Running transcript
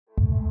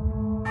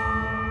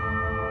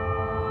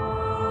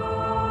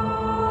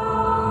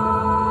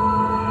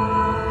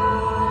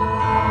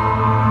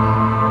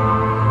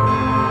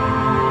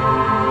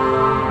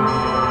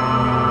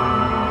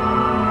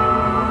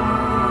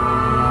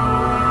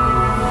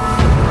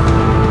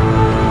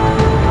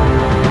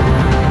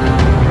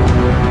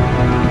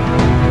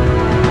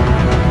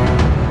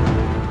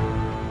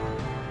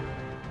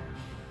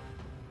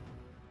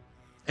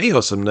Hey,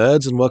 awesome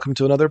nerds, and welcome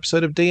to another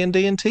episode of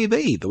D&D and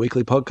TV, the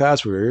weekly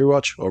podcast where we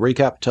rewatch or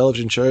recap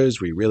television shows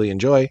we really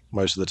enjoy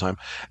most of the time,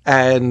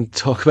 and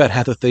talk about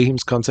how the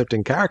themes, concept,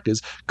 and characters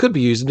could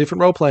be used in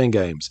different role-playing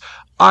games.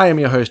 I am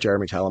your host,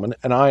 Jeremy Talaman,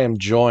 and I am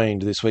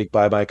joined this week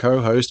by my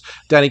co-host,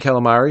 Danny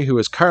Calamari, who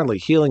is currently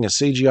healing a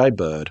CGI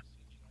bird.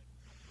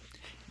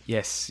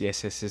 Yes.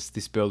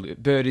 This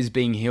bird is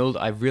being healed.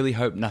 I really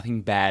hope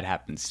nothing bad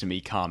happens to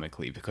me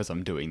karmically because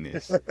I'm doing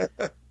this.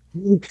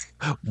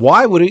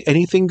 Why would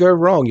anything go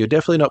wrong? You're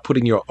definitely not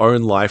putting your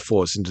own life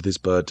force into this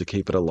bird to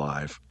keep it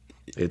alive.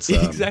 It's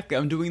Exactly.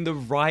 I'm doing the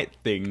right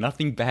thing.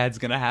 Nothing bad's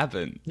going to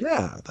happen.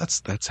 Yeah,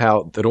 that's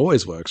how it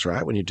always works,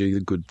 right? When you do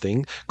the good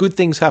thing, good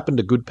things happen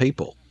to good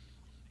people.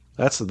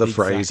 That's the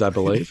phrase, I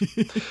believe.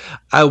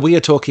 We are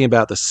talking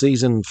about the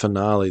season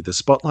finale, the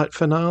spotlight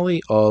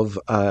finale of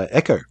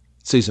Echo,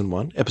 Season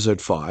 1,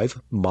 Episode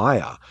 5,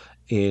 Maya,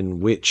 in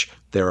which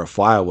there are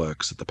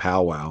fireworks at the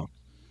powwow.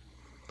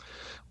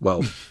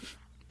 Well,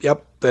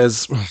 yep,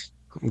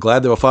 I'm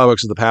glad there were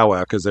fireworks at the powwow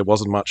because there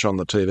wasn't much on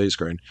the TV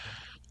screen.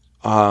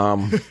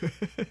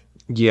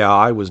 Yeah,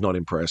 I was not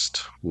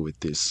impressed with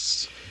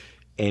this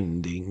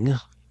ending.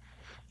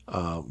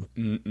 No.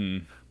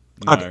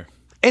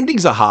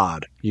 Endings are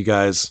hard, you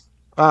guys.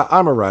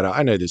 I'm a writer.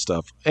 I know this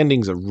stuff.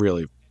 Endings are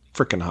really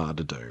freaking hard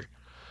to do.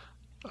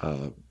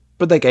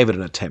 But they gave it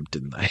an attempt,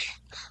 didn't they?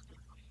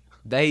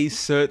 They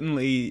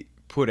certainly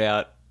put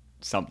out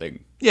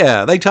something.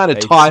 Yeah, they kind of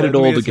tied it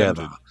all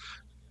together.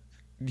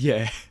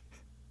 Yeah.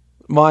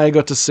 Maya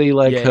got to see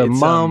her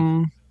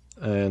mum,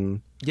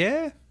 and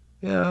yeah,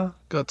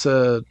 got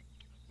to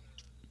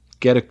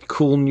get a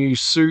cool new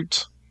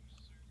suit.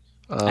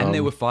 And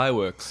there were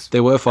fireworks.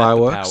 There were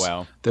fireworks. At the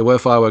powwow. There were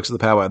fireworks at the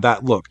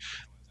powwow.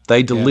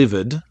 They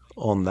delivered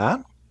on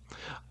that.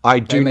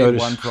 They made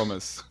one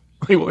promise.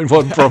 They made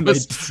one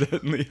promise. They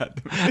certainly had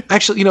them.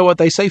 Actually, you know what?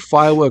 They say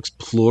fireworks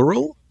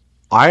plural.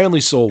 I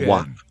only saw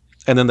one.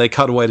 And then they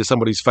cut away to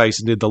somebody's face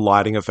and did the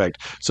lighting effect.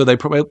 So they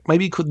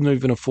maybe couldn't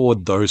even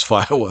afford those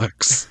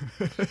fireworks.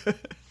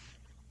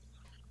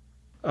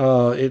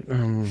 All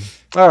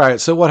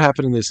right, so what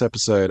happened in this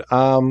episode?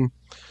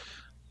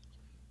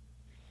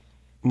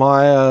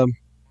 Maya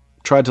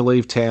tried to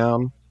leave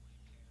town.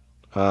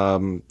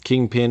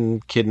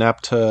 Kingpin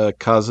kidnapped her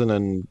cousin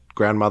and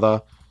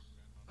grandmother.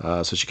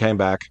 So she came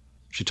back.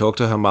 She talked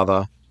to her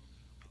mother.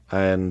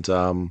 And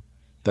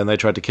then they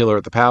tried to kill her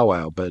at the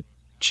powwow, but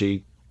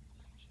she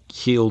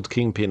healed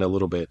Kingpin a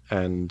little bit,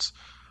 and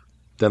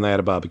then they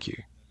had a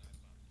barbecue.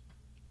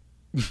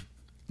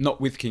 Not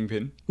with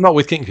Kingpin. Not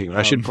with Kingpin.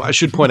 I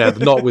should point out,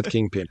 not with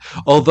Kingpin.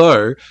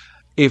 Although,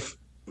 if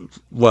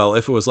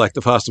it was like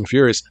the Fast and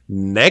Furious,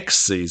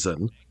 next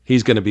season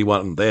he's going to be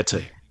one of their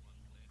team.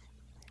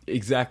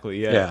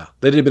 Exactly. Yeah. Yeah.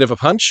 They did a bit of a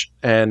punch,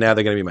 and now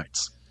they're going to be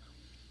mates.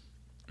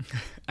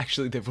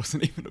 Actually, there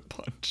wasn't even a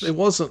punch. There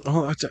wasn't.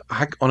 Oh,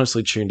 I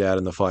honestly tuned out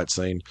in the fight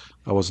scene.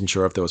 I wasn't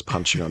sure if there was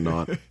punching or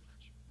not.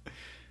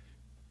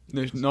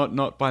 No,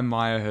 not by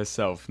Maya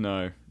herself.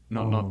 No,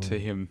 not to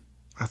him.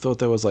 I thought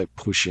there was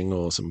pushing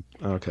or some.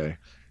 Okay.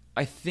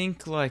 I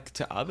think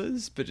to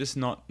others, but just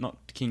not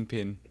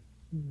Kingpin.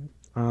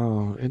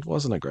 Oh, it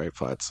wasn't a great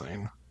fight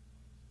scene.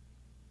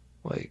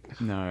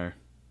 No.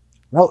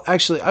 Well,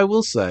 actually, I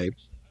will say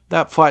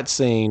that fight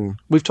scene.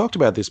 We've talked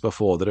about this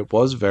before. That it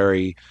was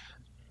very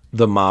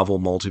the Marvel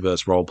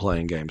Multiverse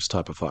role-playing games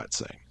type of fight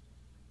scene,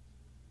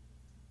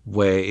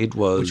 where it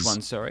was. Which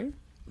one? Sorry.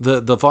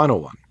 The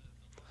final one.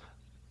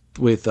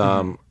 With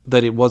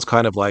that it was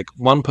kind of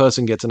one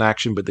person gets an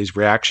action, but this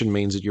reaction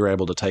means that you're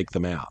able to take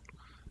them out.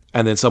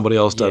 And then somebody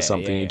else does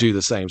something, you do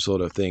the same sort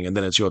of thing, and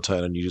then it's your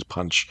turn and you just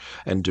punch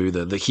and do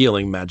the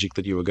healing magic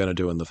that you were going to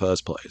do in the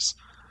first place.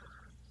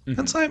 Mm-hmm.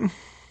 And so,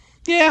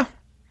 yeah,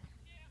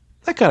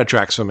 that kind of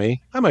tracks for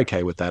me. I'm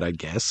okay with that, I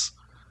guess.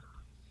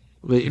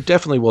 It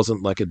definitely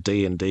wasn't like a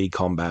D&D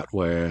combat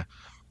where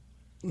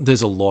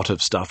there's a lot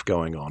of stuff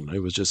going on. It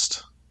was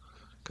just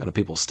kind of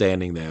people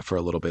standing there for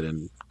a little bit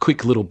and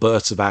quick little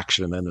bursts of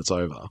action, and then it's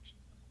over.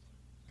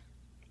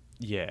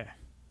 Yeah.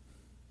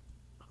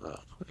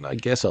 And I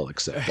guess I'll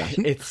accept that.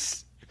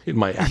 It's in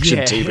my action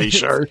TV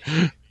show.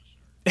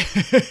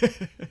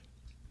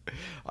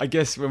 I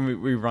guess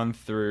when we run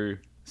through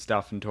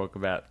stuff and talk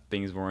about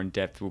things more in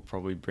depth, we'll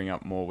probably bring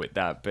up more with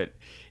that. But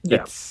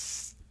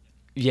it's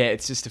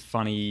just a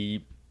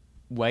funny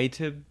way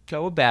to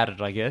go about it,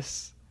 I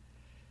guess.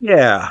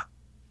 Yeah.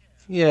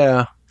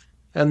 Yeah.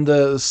 And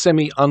the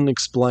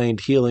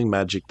semi-unexplained healing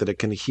magic that it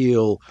can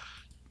heal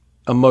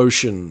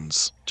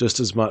emotions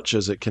just as much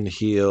as it can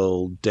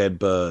heal dead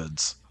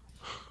birds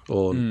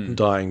or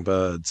dying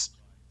birds.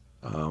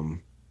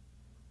 I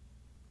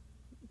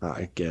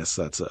guess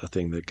that's a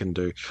thing that can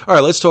do. All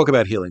right, let's talk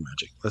about healing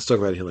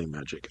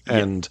magic.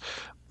 And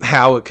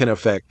how it can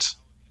affect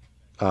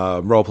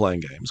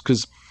role-playing games.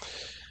 Because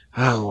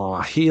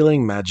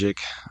healing magic,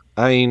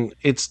 I mean,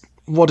 it's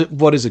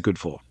what is it good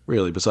for,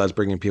 really, besides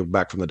bringing people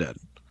back from the dead?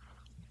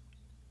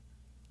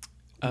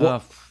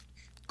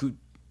 Good.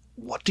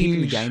 What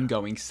keeping the game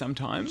going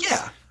sometimes.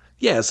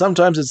 yeah,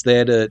 sometimes it's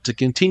there to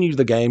continue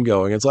the game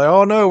going. It's like,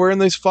 oh no, we're in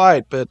this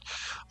fight, but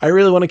I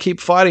really want to keep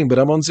fighting, but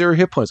I'm on 0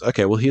 hit points.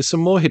 Okay, well, here's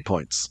some more hit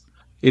points.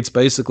 It's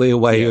basically a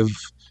way Yeah. of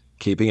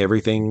keeping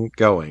everything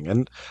going.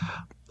 And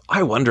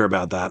I wonder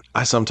about that.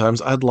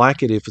 I'd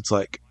like it if it's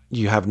like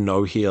you have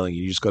no healing,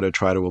 you just got to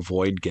try to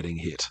avoid getting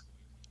hit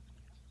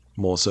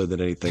more so than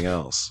anything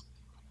else.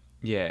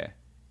 Yeah.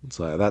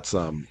 So that's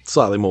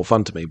slightly more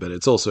fun to me, but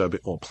it's also a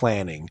bit more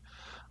planning.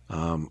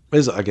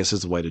 I guess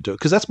is the way to do it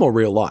because that's more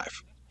real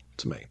life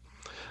to me.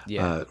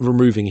 Yeah.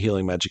 Removing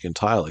healing magic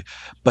entirely,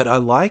 but I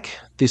like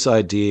this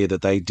idea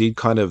that they did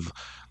kind of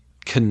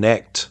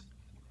connect.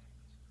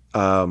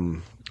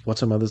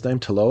 What's her mother's name?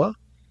 Taloa.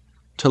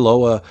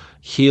 Taloa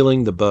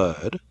healing the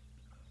bird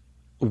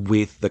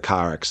with the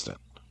car accident.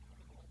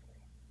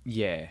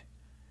 Yeah.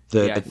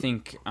 The, Yeah, I the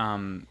think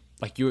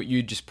like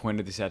you just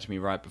pointed this out to me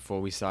right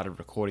before we started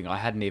recording. I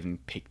hadn't even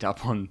picked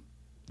up on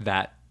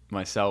that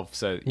myself.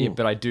 So yeah,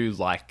 but I do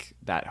like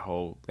that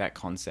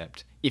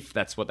concept if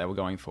that's what they were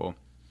going for.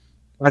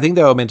 I think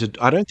they were meant to.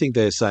 I don't think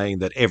they're saying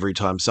that every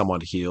time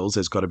someone heals,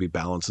 there's got to be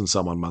balance and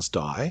someone must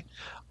die.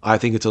 I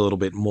think it's a little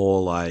bit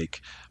more like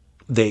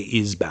there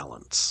is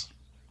balance.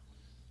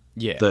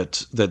 Yeah.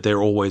 That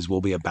there always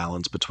will be a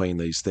balance between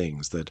these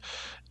things. That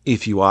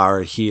if you are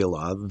a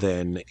healer,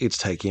 then it's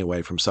taking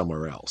away from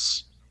somewhere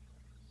else,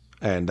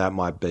 and that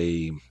might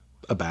be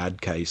a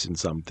bad case in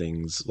some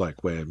things,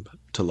 like where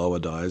Taloa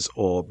dies,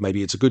 or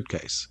maybe it's a good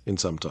case in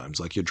sometimes,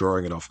 like you're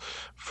drawing it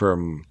off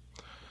from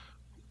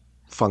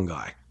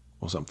fungi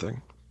or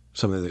something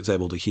that's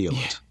able to heal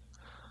Yeah. it.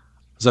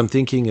 So I'm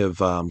thinking of,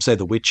 say,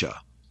 The Witcher,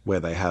 where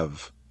they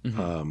have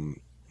Hmm.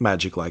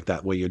 magic like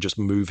that, where you're just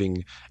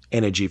moving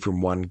energy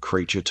from one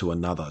creature to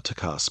another to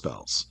cast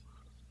spells.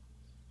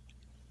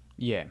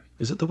 Yeah.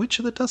 Is it The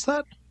Witcher that does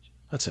that?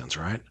 That sounds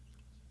right.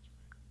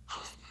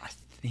 I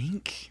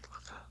think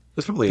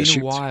There's probably a been a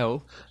shoot.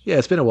 while. Yeah,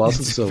 it's been a while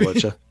since I It's saw The been-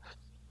 Witcher.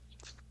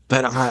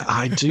 But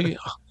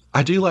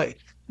I do like.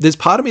 There's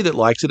part of me that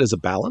likes it as a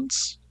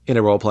balance in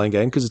a role playing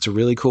game because it's a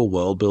really cool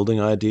world building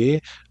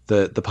idea.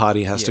 That the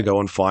party has to yeah. go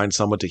and find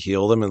someone to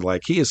heal them, and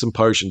like, here's some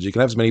potions. You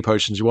can have as many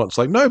potions you want. It's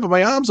like, no, but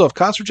my arm's off.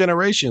 Cast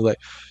regeneration. You're like,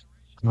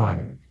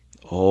 right.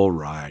 All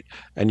right,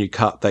 and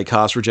they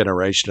cast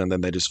regeneration, and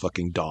then they just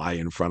fucking die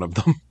in front of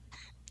them.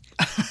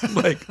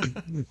 Like,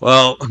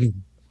 well,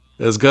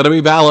 there's got to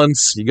be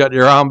balance. You got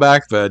your arm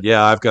back, but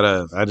yeah,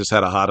 I just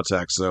had a heart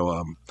attack, so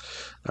I'm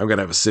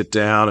gonna have a sit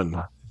down and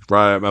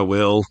write out my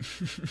will.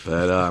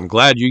 But I'm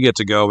glad you get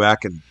to go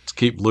back and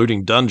keep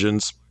looting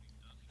dungeons.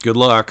 Good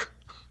luck.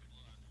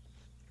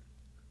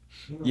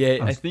 Yeah,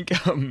 I think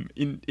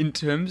in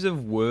terms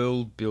of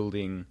world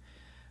building,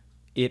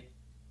 it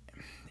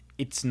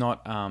it's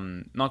not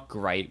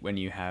great when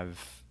you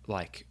have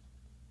like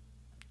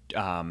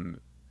um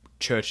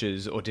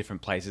churches or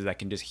different places that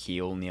can just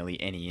heal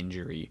nearly any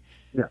injury,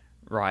 Yeah.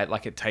 right?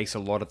 Like it takes a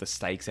lot of the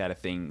stakes out of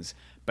things.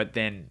 But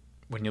then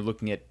when you're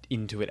looking at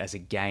into it as a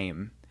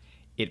game,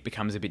 it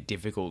becomes a bit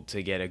difficult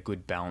to get a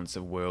good balance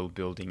of world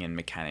building and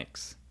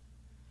mechanics.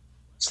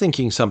 I was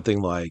thinking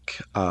something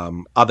like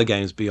other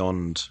games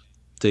beyond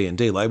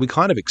D&D. Like we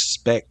kind of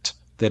expect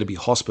there to be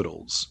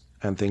hospitals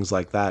and things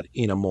like that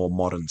in a more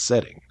modern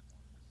setting.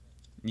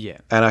 Yeah.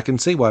 And I can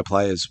see why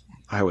players,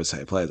 I always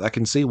say players, I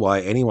can see why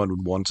anyone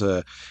would want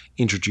to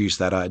introduce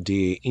that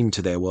idea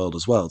into their world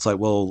as well. It's like,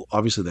 well,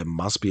 obviously there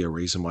must be a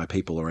reason why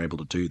people are able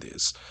to do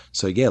this.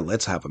 So yeah,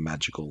 let's have a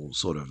magical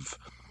sort of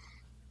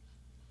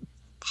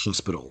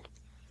hospital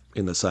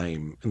in the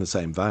same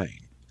vein.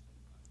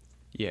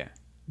 Yeah.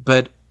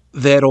 But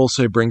that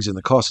also brings in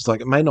the cost. It's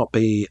like it may not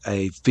be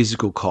a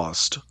physical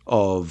cost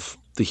of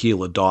the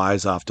healer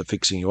dies after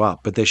fixing you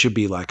up, but there should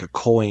be like a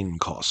coin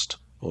cost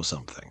or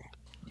something.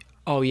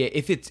 Oh yeah,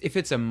 if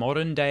it's a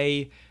modern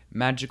day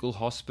magical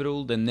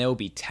hospital, then there'll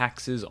be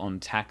taxes on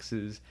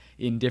taxes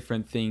in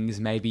different things.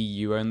 Maybe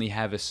you only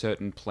have a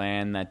certain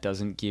plan that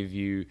doesn't give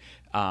you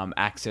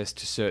access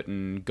to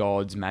certain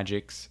gods'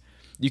 magics.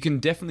 You can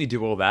definitely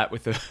do all that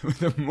with a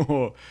with a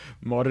more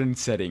modern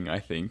setting, I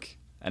think,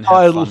 and have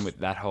I fun with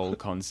that whole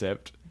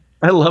concept.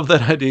 I love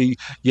that idea.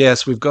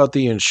 Yes, we've got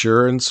the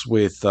insurance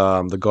with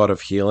the god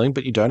of healing,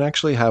 but you don't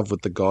actually have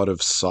with the god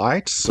of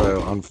sight.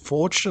 So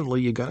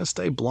unfortunately, you're going to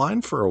stay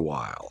blind for a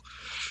while.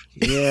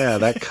 Yeah,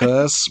 that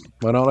curse.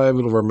 We're not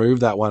able to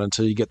remove that one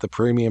until you get the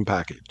premium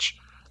package.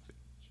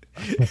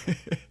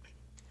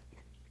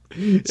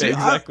 Yeah, See,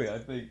 exactly. I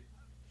think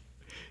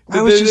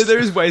I was just there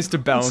is ways to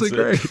that's so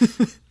balance great.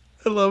 it.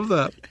 I love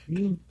that.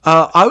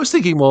 I was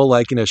thinking more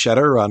like in a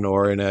Shadowrun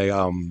or in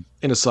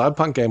a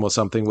Cyberpunk game or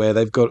something where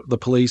they've got the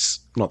police,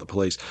 not the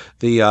police,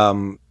 the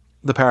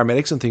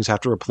paramedics and things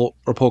have to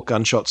report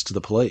gunshots to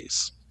the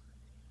police.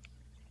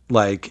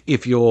 Like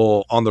if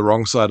you're on the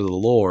wrong side of the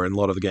law, in a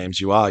lot of the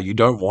games you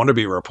don't want to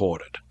be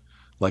reported.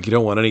 Like you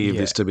don't want any of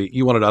Yeah, this to be.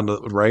 You want it under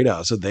the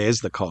radar. So there's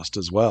the cost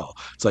as well.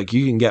 It's like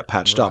you can get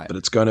patched up, right. but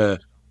it's gonna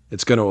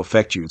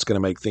affect you. It's gonna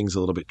make things a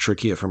little bit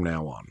trickier from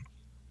now on.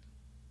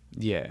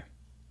 Yeah,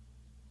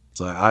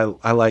 So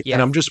I like, and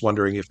yeah, I'm just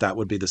wondering if that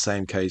would be the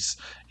same case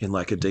in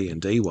like a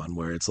D&D one,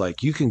 where it's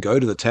like you can go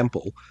to the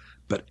temple,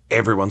 but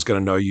everyone's going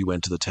to know you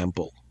went to the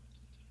temple.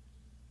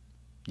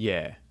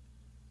 Yeah.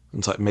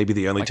 It's like maybe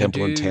the only Like I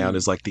temple in town do.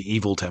 is like the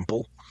evil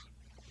temple.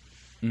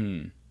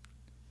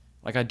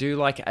 Like I do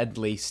like at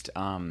least.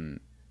 I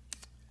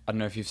don't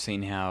know if you've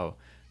seen how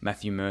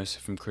Matthew Mercer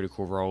from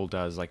Critical Role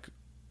does like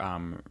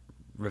um,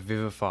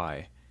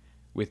 revivify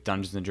with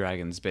Dungeons and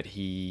Dragons, but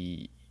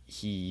he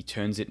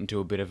turns it into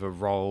a bit of a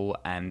role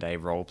and a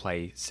role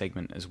play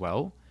segment as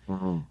well.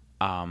 Mhm.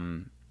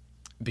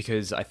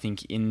 Because I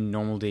think in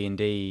normal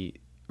D&D,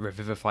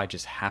 revivify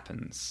just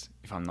happens,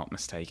 if I'm not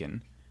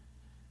mistaken.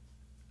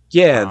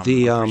 Yeah,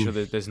 the I'm pretty sure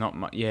that there's not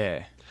much.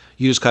 Yeah,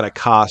 you just kind of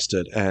cast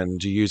it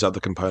and you use other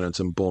components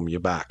and boom, you're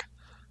back.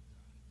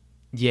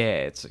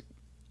 yeah.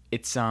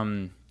 It's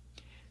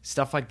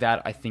stuff like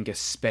that. I think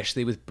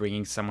especially with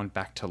bringing someone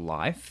back to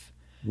life,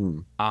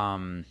 Hmm.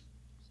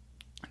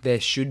 there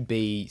should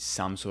be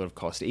some sort of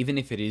cost, even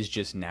if it is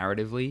just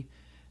narratively.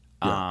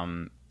 Yeah.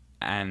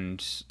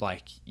 And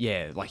like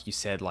yeah, like you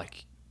said,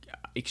 like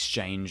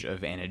exchange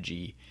of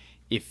energy.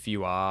 If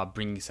you are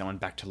bringing someone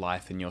back to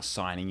life and you're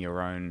signing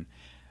your own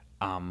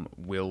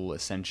will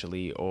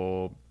essentially,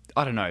 or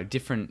I don't know,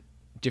 different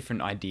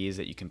ideas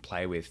that you can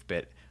play with.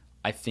 But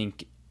I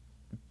think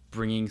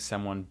bringing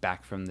someone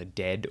back from the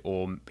dead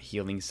or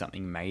healing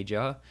something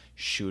major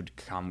should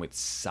come with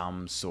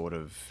some sort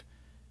of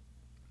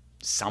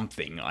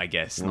something, I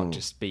guess, not Mm.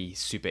 just be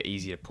super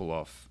easy to pull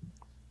off.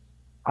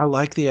 I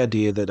like the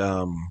idea that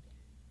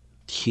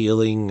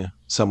healing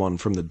someone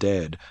from the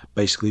dead,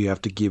 basically you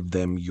have to give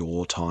them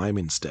your time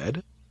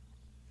instead.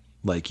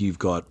 Like you've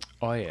got,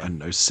 Oh I yeah, don't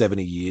know,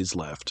 70 years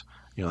left.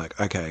 You're like,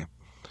 okay,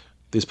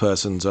 this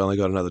person's only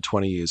got another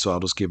 20 years, so I'll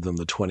just give them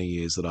the 20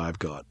 years that I've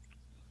got.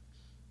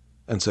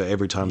 And so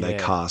every time they yeah,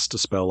 cast a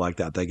spell like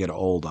that, they get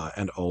older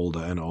and older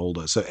and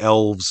older. So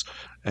elves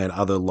and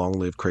other long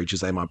lived creatures,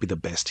 they might be the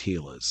best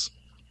healers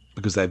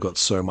because they've got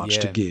so much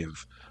to yeah,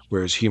 give.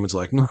 Whereas humans are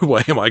like, no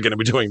way am I going to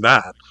be doing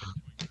that.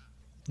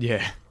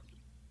 yeah.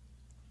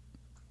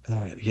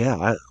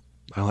 Yeah,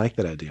 I like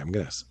that idea. I'm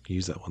going to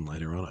use that one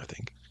later on, I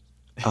think.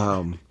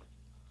 Um,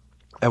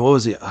 and what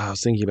was it? I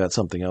was thinking about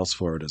something else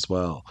for it as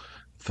well,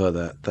 for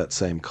that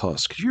same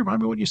cost. Could you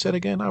remind me what you said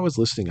again? I was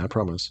listening, I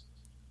promise.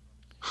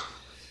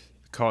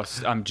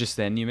 Cost. Just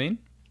then, you mean?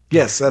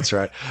 Yes, that's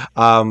right.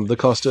 The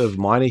cost of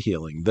minor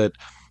healing. That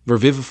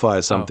Revivify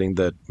is Oh, something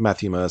that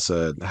Matthew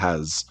Mercer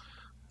has,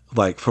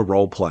 like for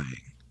role playing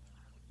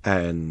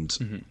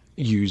and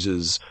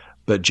uses,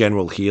 but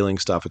general healing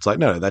stuff. It's like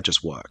no, that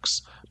just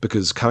works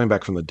because coming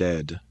back from the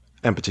dead,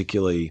 and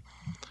particularly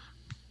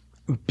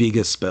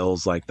bigger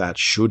spells like that,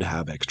 should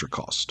have extra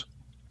cost.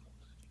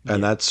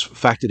 And yeah, that's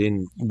factored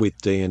in with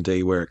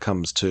D&D where it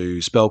comes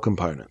to spell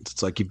components.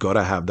 It's like you've got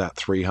to have that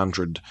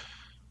 300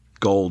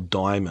 gold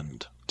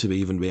diamond to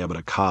even be able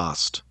to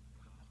cast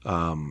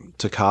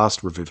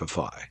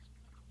Revivify.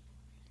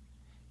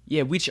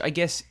 yeah. Which I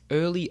guess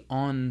early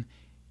on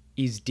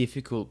is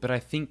difficult, but I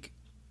think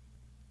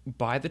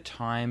by the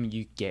time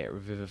you get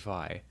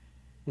Revivify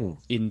Hmm.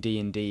 in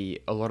D&D,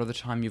 a lot of the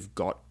time you've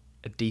got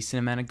a decent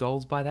amount of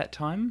goals by that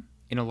time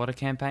in a lot of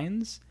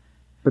campaigns.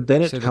 But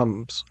then So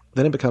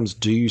that it becomes,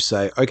 do you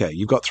say, okay,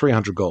 you've got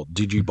 300 gold.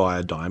 Did you buy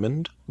a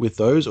diamond with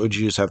those, or did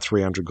you just have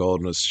 300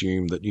 gold and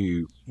assume that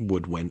you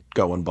would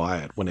go and buy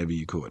it whenever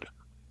you could?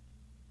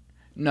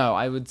 no,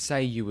 I would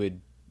say you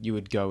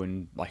would go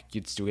and like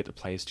you'd still get the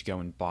players to go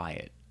and buy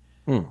it.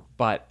 Hmm.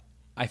 But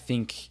I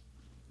think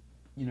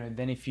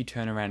then if you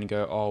turn around and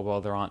go, oh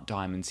well, there aren't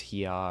diamonds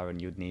here,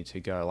 and you'd need to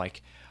go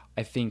like,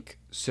 I think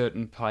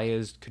certain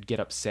players could get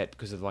upset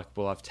because of like,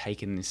 well, I've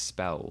taken this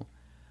spell,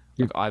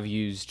 Yeah. like I've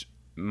used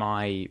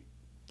my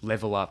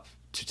level up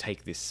to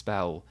take this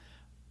spell.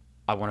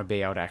 I want to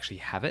be able to actually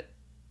have it.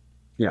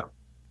 Yeah.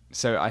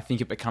 So I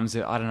think I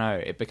don't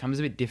know, it becomes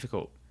a bit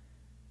difficult.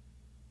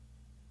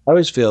 I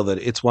always feel that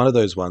it's one of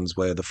those ones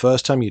where the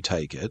first time you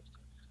take it,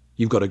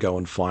 you've got to go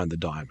and find the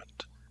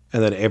diamond.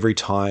 And then every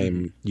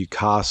time you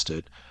cast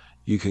it,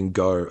 you can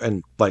go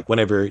and like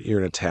whenever you're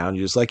in a town,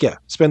 you're just like, yeah,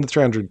 spend the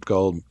 300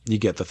 gold, you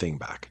get the thing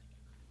back.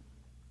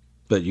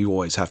 But you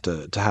always have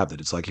to have that.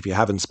 It's like if you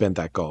haven't spent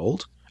that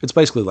gold, it's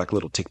basically like a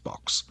little tick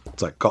box.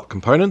 It's like got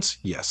components,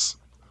 yes.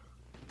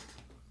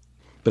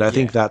 But I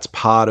think Yeah. that's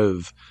part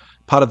of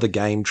the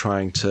game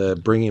trying to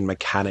bring in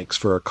mechanics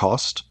for a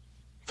cost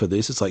for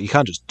this. It's like you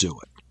can't just do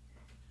it.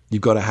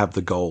 You've got to have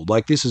the gold.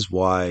 Like this is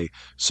why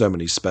so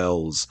many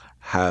spells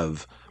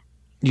have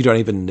you don't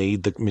even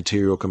need the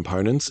material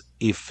components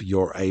if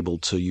you're able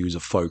to use a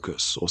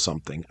focus or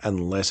something,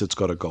 unless it's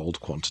got a gold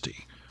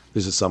quantity.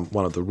 This is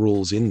one of the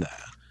rules in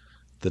there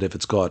that if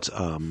it's got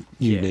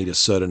you Yeah. need a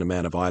certain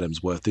amount of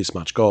items worth this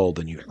much gold,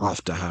 then you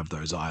have to have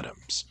those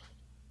items.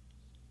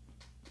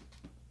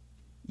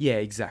 Yeah,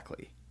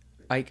 exactly.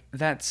 Like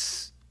that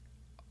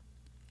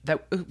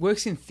it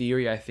works in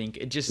theory, I think.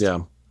 Yeah.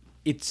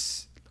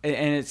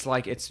 And it's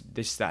like it's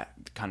this that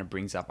kind of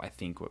brings up, I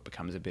think, what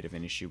becomes a bit of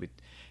an issue with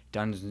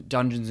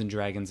Dungeons and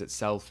Dragons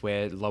itself,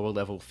 where lower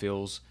level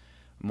feels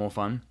more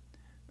fun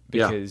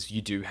because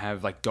you do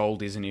have like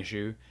gold is an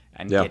issue,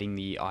 and Yeah. getting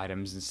the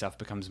items and stuff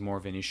becomes more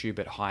of an issue.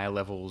 But higher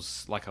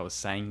levels, like I was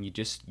saying, you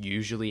just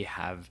usually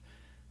have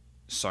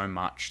so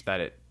much that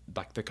it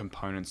like the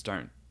components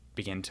don't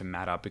begin to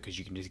matter because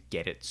you can just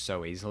get it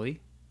so easily.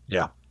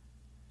 Yeah.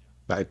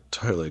 I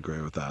totally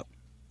agree with that.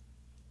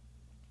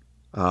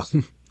 Uh,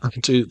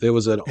 there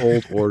was an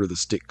old Order of the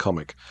Stick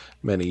comic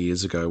many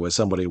years ago where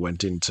somebody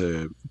went in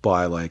to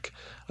buy like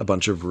a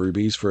bunch of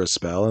rubies for a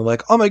spell and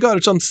like, oh my god,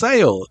 it's on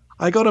sale.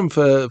 I got them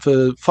for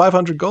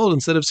 500 gold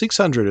instead of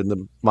 600. And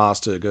the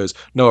master goes,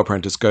 no,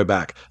 apprentice, go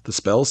back. The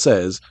spell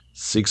says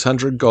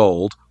 600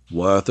 gold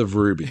worth of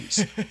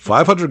rubies.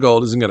 500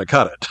 gold isn't going to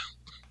cut it.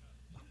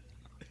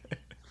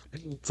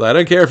 So I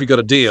don't care if you got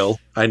a deal.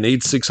 I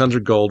need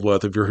 600 gold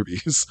worth of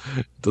rubies.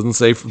 It doesn't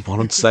say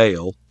one on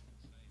sale.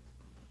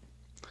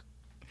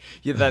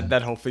 Yeah,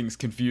 that whole thing's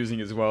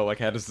confusing as well. Like,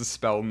 how does the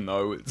spell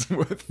know it's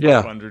worth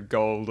Yeah. 500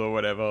 gold or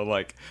whatever?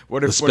 Like,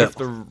 what if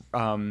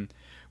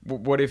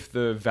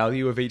the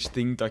value of each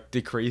thing like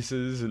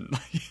decreases and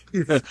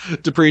Yeah.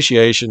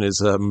 Depreciation is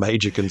a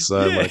major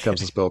concern when it comes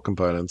to spell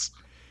components.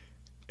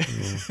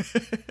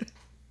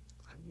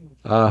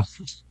 Yeah.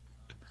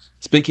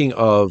 Speaking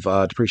of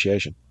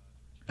depreciation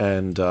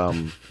and,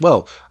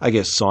 well, I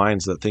guess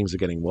signs that things are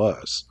getting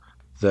worse,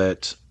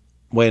 that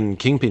when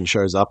Kingpin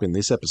shows up in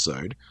this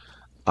episode,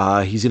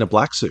 he's in a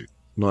black suit,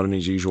 not in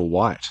his usual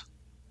white.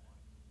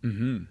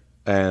 Mm-hmm.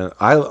 And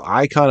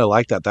I kind of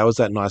like that. That was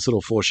that nice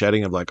little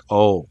foreshadowing of like,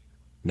 oh,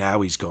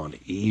 now he's gone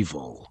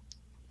evil.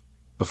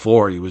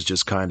 Before he was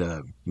just kind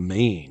of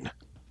mean.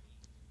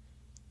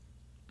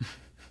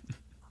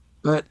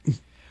 But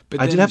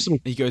I did have some.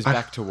 He goes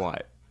back to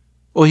white.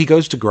 Well, he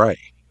goes to grey.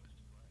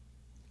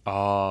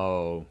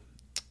 Oh,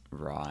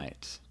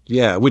 right.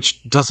 Yeah,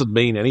 which doesn't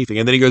mean anything,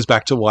 and then he goes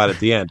back to white at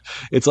the end.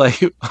 It's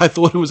like I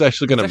thought it was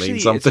actually going to mean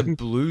something.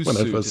 It's a blue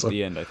suit at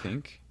the end, I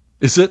think.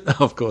 Is it?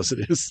 Of course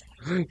it is.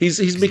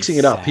 He's mixing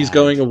it up. Sad. He's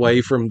going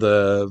away from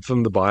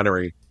the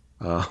binary.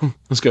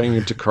 He's going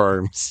into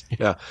chromes.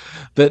 Yeah,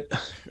 but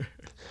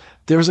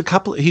there's a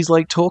couple. He's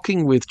like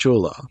talking with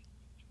Chula,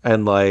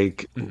 and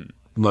like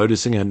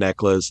noticing her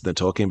necklace. And they're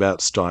talking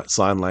about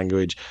sign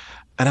language,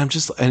 and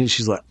and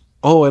she's like,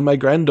 "Oh, and my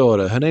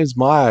granddaughter. Her name's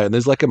Maya." And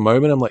there's like a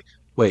moment. I'm like,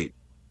 "Wait,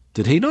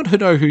 did he not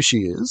know who she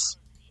is?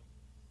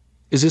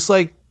 Is this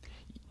like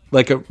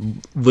a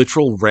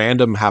literal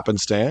random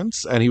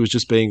happenstance, and he was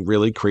just being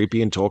really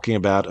creepy and talking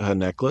about her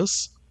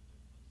necklace?"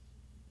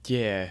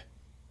 Yeah.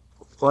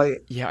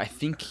 Like, yeah, I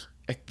think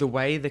like, the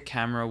way the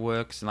camera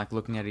works and like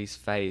looking at his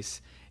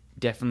face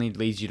definitely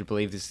leads you to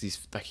believe this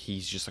is like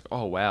he's just like,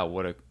 oh wow,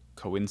 what a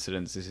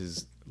coincidence. This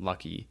is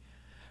lucky.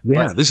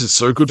 yeah, But this is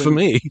so good for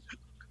me.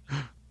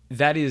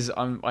 that is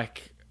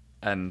like,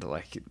 and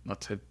like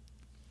not to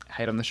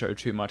hate on the show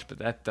too much, but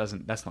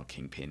that's not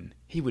Kingpin.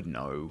 He would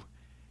know.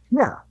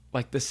 Yeah.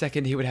 Like the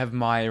second he would have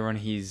Maya on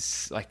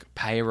his like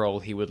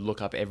payroll, he would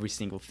look up every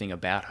single thing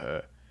about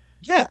her.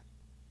 Yeah.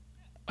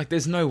 Like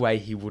there's no way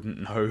he wouldn't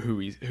know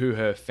who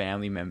her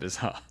family members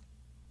are.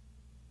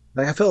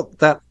 Like, I felt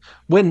that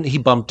when he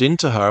bumped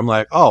into her, I'm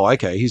like, oh,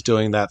 okay, he's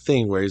doing that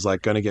thing where he's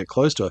like going to get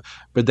close to her.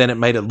 But then it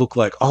made it look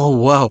like, oh,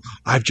 wow,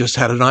 I've just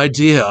had an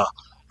idea.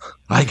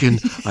 I can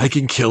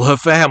kill her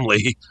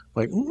family.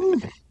 Like,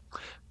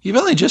 you've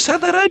only just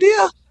had that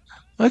idea?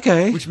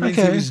 Okay. Which means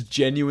he was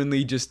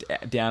genuinely just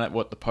down at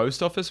what, the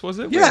post office, was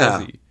it? Yeah. Where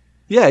was he?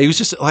 Yeah, he was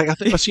just like, I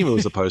assume it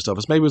was the post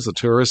office. Maybe it was the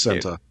tourist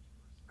center. Yeah.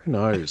 Who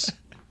knows?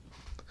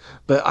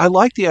 But I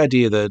like the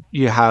idea that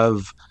you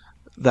have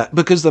that,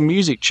 because the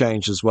music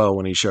changed as well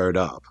when he showed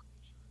up.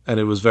 And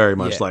it was very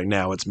much like,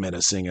 now it's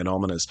menacing and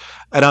ominous.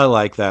 And I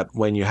like that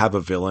when you have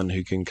a villain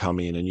who can come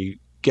in and you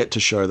get to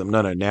show them,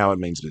 no, now it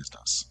means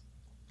business.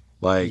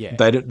 Like,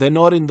 they're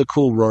not in the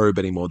cool robe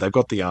anymore. They've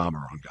got the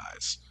armor on,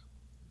 guys.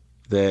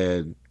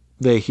 They're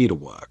here to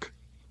work.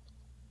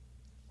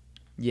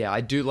 Yeah,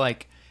 I do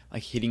like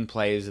hitting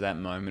players at that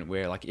moment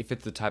where, like, if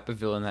it's the type of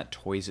villain that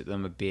toys at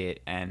them a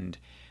bit and,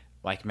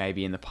 like,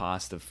 maybe in the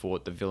past have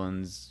fought the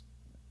villain's,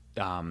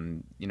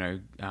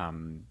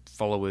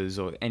 followers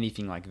or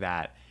anything like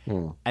that,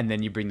 and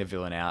then you bring the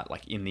villain out,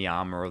 like, in the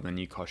armor or the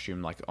new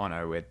costume, like, oh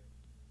no,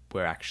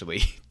 we're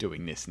actually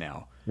doing this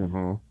now.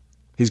 Mm-hmm.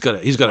 He's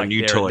got like, a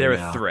new toy now. They're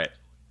a threat.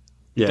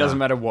 Yeah. It doesn't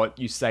matter what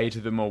you say to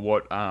them or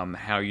what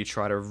how you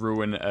try to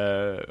ruin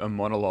a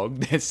monologue.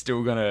 They're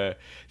still gonna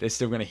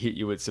hit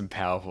you with some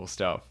powerful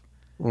stuff.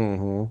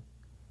 Mm-hmm.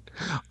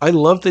 I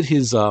love that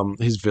his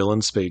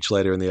villain speech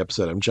later in the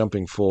episode. I'm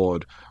jumping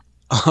forward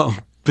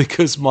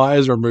because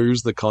Myers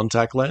removes the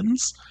contact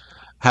lens,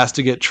 has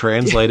to get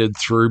translated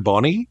through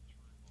Bonnie,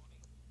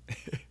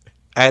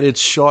 and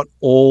it's shot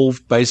all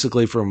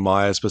basically from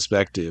Myers'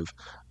 perspective,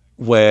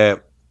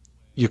 where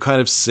you're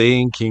kind of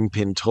seeing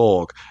Kingpin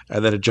talk,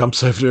 and then it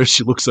jumps over to her.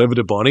 She looks over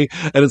to Bonnie,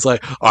 and it's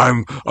like,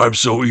 I'm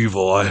so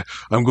evil.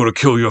 I'm going to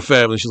kill your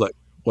family. She's like,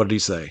 what did he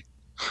say?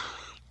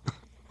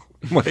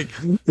 Like,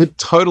 it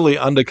totally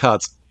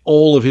undercuts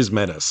all of his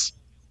menace,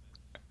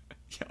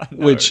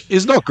 which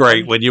is not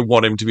great when you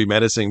want him to be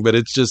menacing, but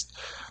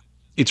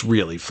it's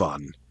really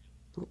fun.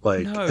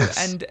 Like, no,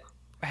 and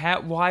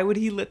Why would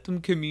he let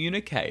them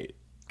communicate?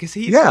 Because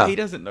he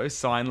doesn't know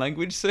sign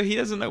language, so he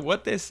doesn't know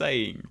what they're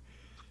saying.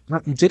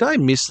 Did I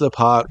miss the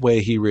part where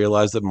he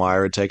realized that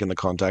Maya had taken the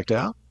contact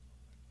out?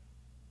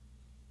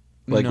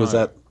 Like, was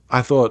that...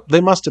 I thought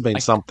there must have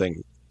been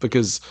something,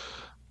 because,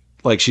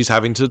 like, she's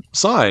having to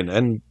sign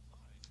and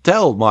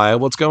tell Maya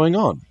what's going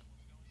on.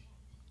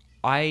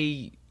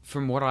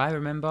 From what I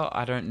remember,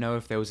 I don't know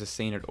if there was a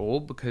scene at all,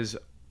 because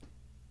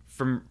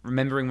from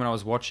remembering when I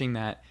was watching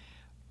that,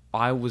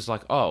 I was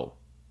like, oh,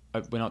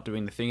 we're not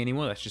doing the thing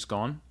anymore, that's just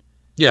gone.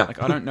 Yeah.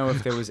 Like, I don't know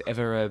if there was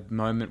ever a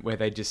moment where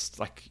they just,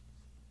 like,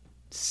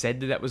 said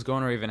that was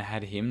gone, or even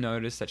had him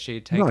notice that she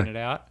had taken it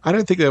out. I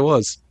don't think there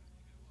was.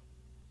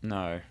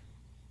 No.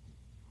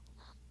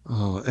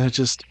 Oh, it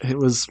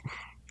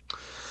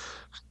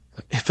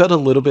felt a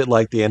little bit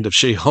like the end of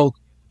She-Hulk,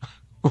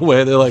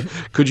 where they're like,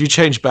 could you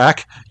change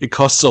back? It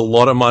costs a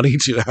lot of money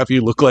to have you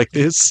look like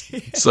this.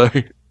 So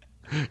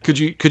could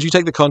you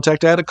take the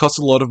contact out? It costs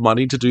a lot of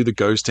money to do the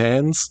ghost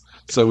hands,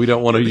 so we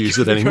don't want to use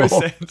it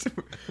anymore.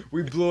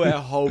 We blew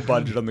our whole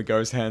budget on the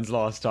ghost hands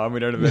last time.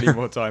 We don't have any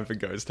more time for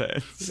ghost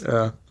hands.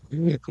 Yeah.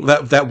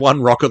 That one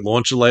rocket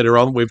launcher later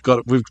on, we've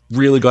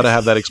really got to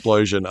have that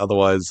explosion,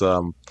 otherwise,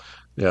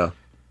 yeah.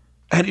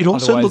 And it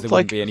also Otherwise, looked there like...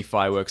 wouldn't be any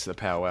fireworks at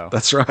the powwow.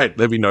 That's right.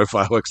 There'd be no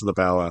fireworks at the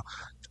powwow.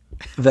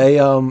 They,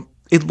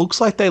 it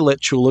looks like they let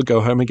Chula go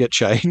home and get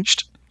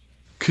changed,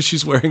 because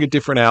she's wearing a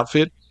different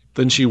outfit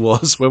than she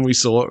was when we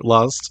saw her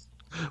last,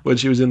 when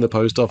she was in the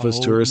post office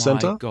tourist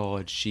center. Oh my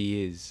god,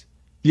 she is.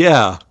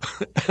 Yeah.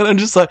 And I'm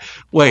just like,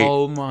 wait.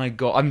 Oh my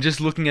god. I'm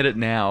just looking at it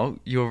now.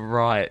 You're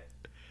right.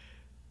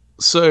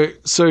 So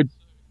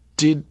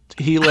did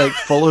he, like,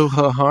 follow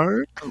her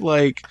home?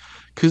 Like...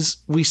 Because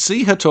we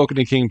see her talking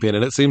to Kingpin,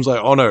 and it seems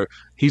like, oh no,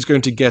 he's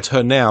going to get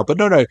her now. But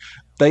no,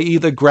 they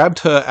either grabbed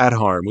her at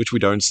home, which we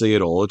don't see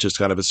at all, it's just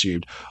kind of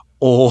assumed,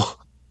 or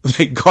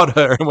they got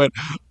her and went,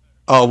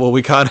 oh, well,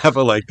 we can't have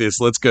her like this.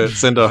 Let's go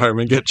send her home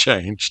and get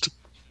changed.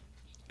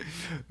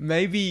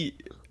 Maybe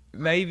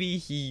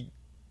he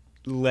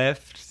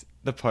left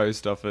the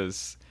post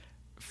office,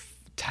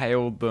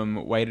 tailed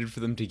them, waited for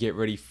them to get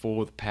ready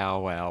for the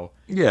powwow.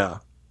 Yeah.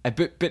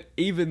 But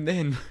even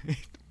then...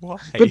 Why?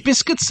 But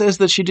Biscuit says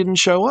that she didn't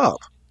show up.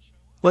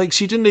 Like,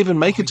 she didn't even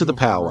make it to the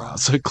powwow,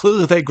 so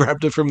clearly they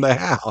grabbed her from the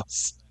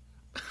house.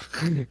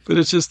 But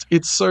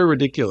it's so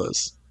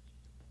ridiculous.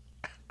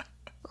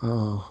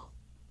 Oh.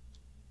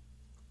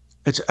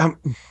 It's,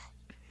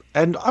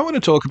 and I want to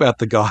talk about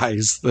the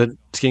guys that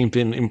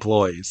Kingpin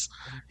employs.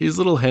 His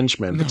little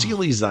henchmen,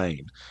 particularly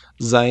Zane.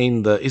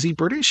 Zane, is he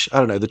British? I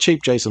don't know, the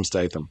cheap Jason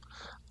Statham.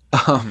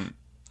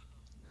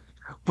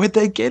 When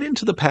they get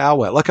into the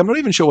powwow, like, I'm not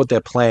even sure what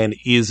their plan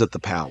is at the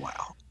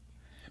powwow.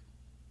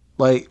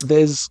 Like,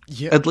 there's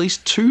at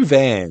least 2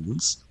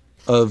 vans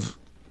of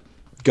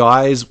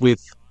guys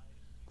with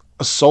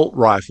assault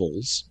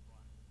rifles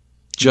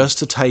just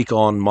to take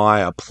on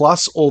Maya,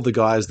 plus all the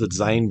guys that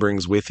Zane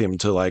brings with him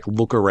to, like,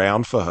 look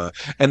around for her.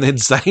 And then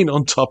Zane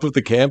on top of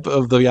the camp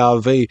of the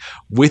RV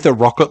with a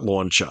rocket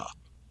launcher.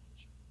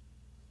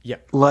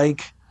 Yep.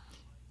 Like,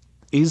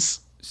 is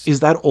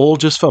that all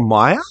just for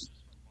Maya?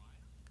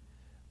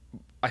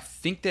 I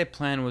think their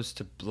plan was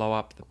to blow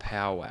up the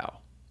powwow.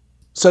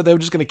 So they were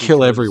just going to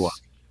kill everyone.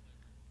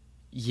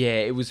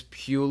 Yeah, it was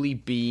purely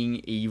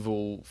being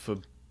evil for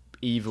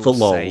evil's for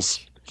lols.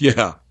 sake.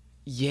 Yeah.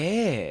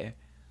 Yeah.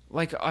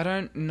 Like, I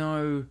don't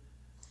know.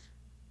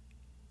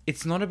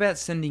 It's not about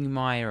sending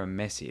Maya a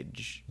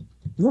message.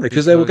 No,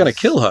 because they were going to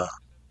kill her.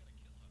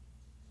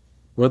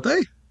 Weren't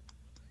they?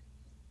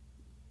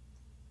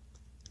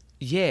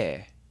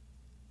 Yeah.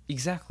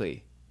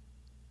 Exactly.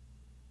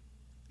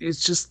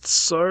 It's just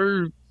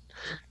so...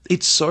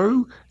 It's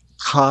so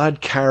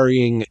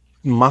card-carrying,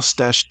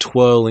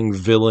 mustache-twirling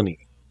villainy.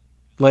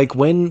 Like,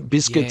 when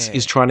Biscuits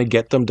is trying to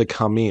get them to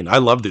come in. I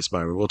love this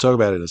moment. We'll talk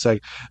about it in a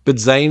sec. But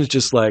Zane's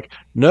just like,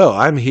 no,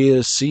 I'm here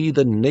to see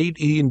the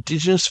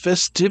indigenous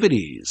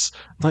festivities.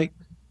 Like,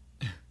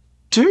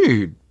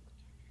 dude,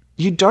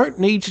 you don't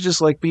need to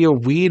just, like, be a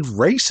weird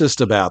racist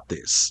about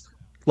this.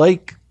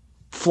 Like,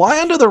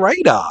 fly under the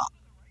radar.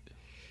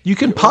 You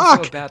can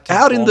park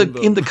out in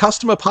the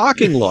customer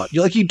parking lot.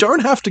 You're like, you don't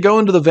have to go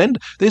into the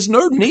vendor. There's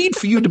no need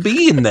for you to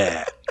be in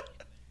there.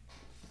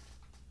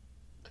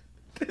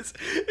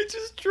 It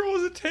just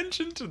draws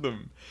attention to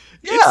them.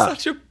 Yeah. It's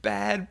such a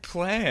bad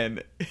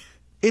plan.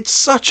 It's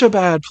such a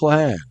bad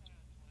plan.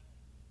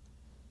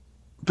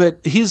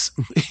 But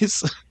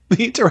the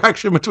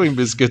interaction between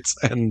Biscuits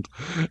and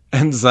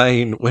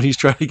Zane when he's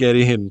trying to get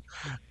in,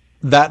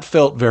 that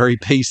felt very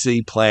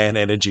PC plan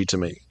energy to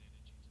me.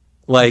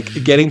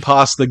 Like, getting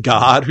past the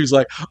guard who's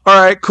like,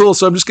 all right, cool,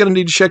 so I'm just going to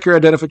need to check your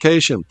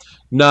identification.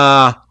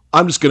 Nah,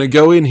 I'm just going to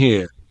go in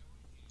here.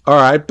 All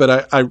right,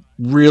 but I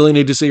really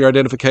need to see your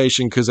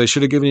identification because they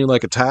should have given you,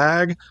 like, a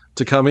tag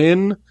to come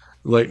in.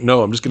 Like,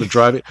 no, I'm just going to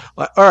drive it.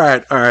 Like, all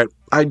right.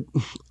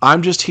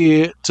 I'm just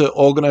here to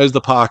organize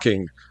the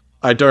parking.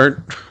 I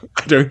don't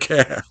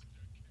care.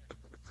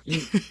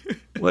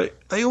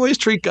 Like, they always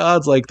treat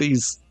guards like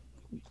these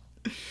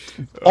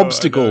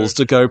obstacles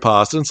to go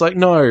past. And it's like,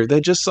 no, they're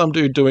just some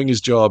dude doing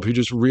his job who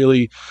just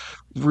really,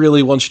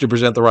 really wants you to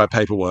present the right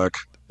paperwork.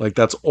 Like,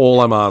 that's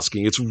all I'm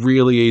asking. It's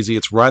really easy.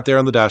 It's right there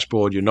on the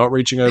dashboard. You're not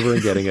reaching over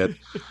and getting it.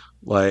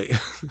 Like,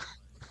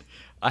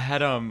 I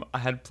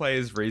had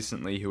players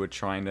recently who were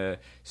trying to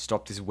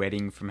stop this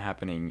wedding from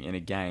happening in a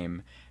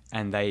game,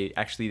 and they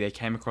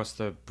came across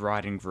the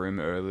bride and groom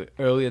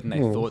earlier than they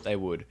thought they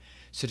would.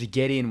 So to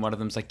get in, one of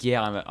them's like,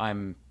 "Yeah,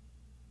 I'm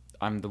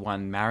the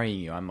one marrying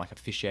you. I'm like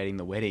officiating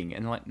the wedding,"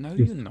 and they're like, "No,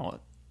 you're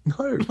not."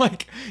 no.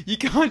 Like, you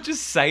can't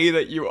just say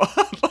that you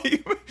are.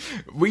 Like,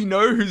 we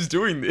know who's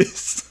doing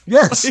this.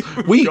 Yes,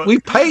 Like, we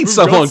paid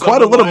someone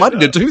quite a lot of money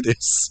to do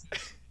this.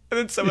 And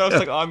then someone else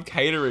like, "I'm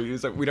catering."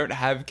 It's like, we don't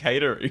have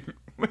catering.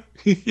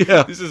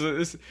 Yeah.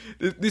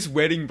 This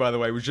wedding, by the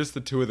way, was just the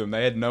two of them.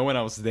 They had no one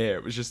else there.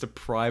 It was just a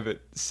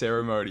private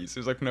ceremony. So it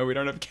was like, no, we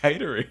don't have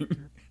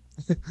catering.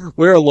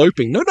 We're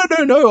eloping. No.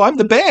 I'm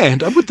the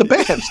band. I'm with the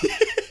band.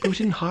 But we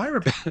didn't hire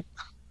a band.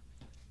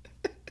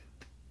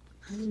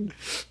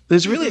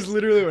 There's really... That's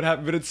literally what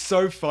happened. But it's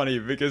so funny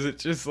because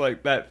it's just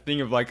like that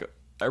thing of like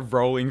a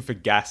rolling for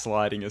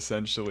gaslighting,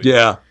 essentially.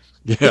 Yeah.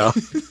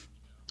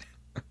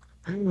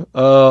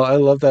 Oh, I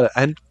love that.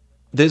 And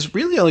there's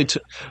really only two.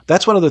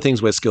 That's one of the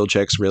things where skill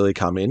checks really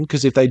come in,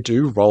 because if they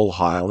do roll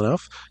high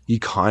enough, you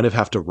kind of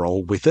have to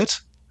roll with it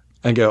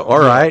and go, all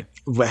right,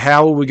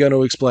 how are we going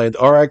to explain?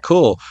 All right,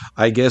 cool.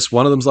 I guess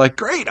one of them's like,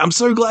 great, I'm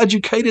so glad you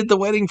catered the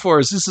wedding for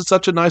us. This is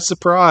such a nice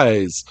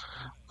surprise.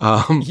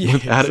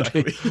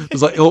 Exactly.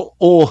 It's like,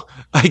 or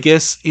I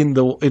guess in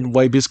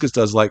way Biscuits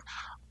does, like,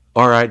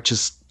 all right,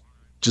 just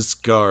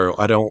go.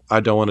 I don't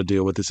want to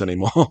deal with this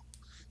anymore.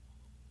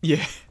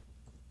 Yeah.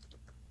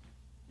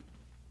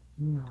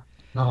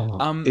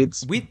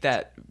 It's with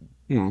that,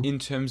 in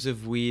terms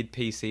of weird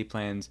PC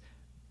plans,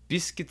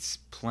 Biscuit's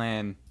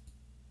plan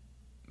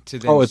to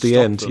then at the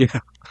end, them,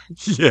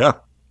 yeah.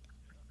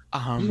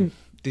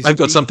 I've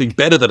got something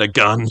better than a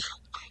gun.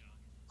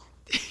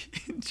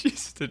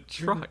 Just a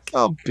truck.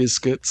 Oh,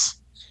 Biscuits.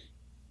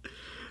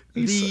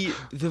 The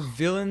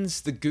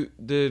villains, the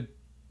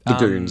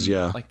goons,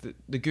 yeah. like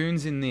the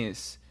goons in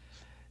this,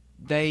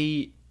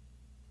 they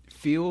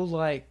feel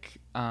like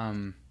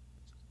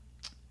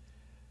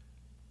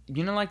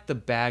you know, like the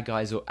bad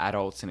guys or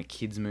adults in a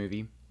kids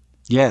movie.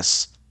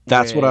 Yes,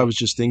 that's what I was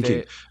just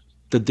thinking.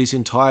 That this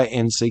entire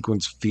end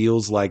sequence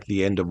feels like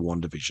the end of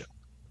WandaVision.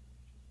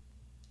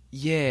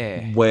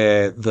 Yeah.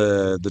 Where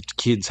the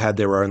kids had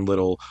their own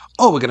little,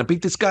 we're going to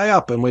beat this guy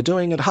up and we're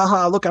doing it.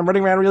 Haha, look, I'm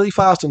running around really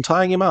fast and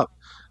tying him up.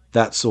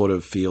 That sort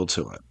of feel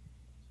to it.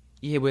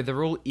 Yeah, where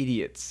they're all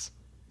idiots.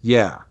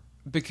 Yeah.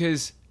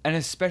 Because, and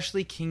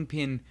especially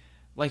Kingpin,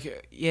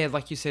 like, yeah,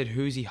 like you said,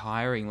 who's he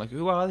hiring? Like,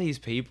 who are these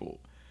people?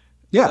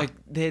 Yeah. Like,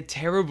 they're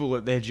terrible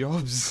at their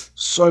jobs.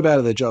 So bad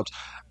at their jobs.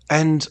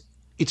 And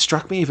it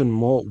struck me even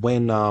more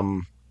when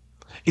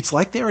it's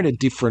like they're in a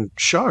different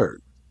show.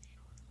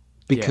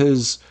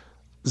 Because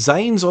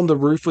Zane's on the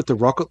roof with the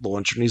rocket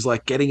launcher and he's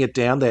like getting it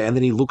down there, and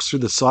then he looks through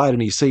the side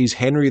and he sees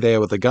Henry there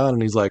with a gun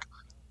and he's like,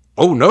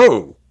 oh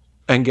no,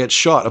 and gets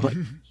shot. I'm like,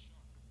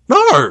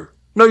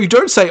 no, you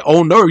don't say,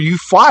 oh no, you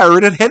fire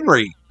it at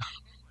Henry.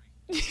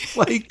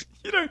 Like,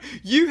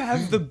 you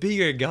have the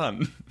bigger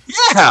gun.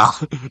 Yeah,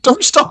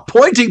 don't stop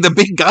pointing the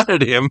big gun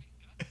at him.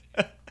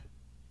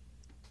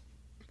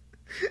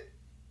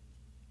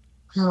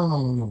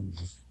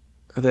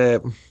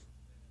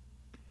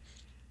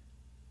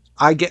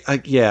 I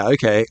get, yeah,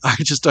 okay. I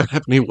just don't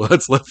have any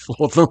words left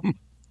for them.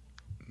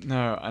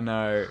 No, I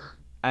know.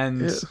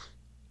 And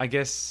I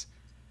guess,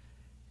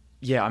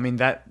 I mean,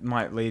 that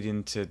might lead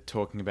into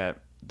talking about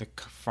the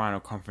final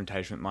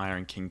confrontation with Maya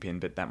and Kingpin,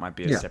 but that might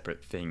be a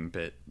separate thing.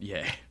 But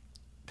yeah.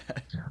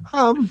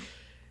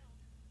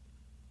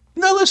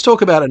 No, let's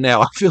talk about it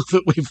now. I feel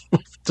that we've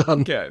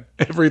done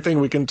everything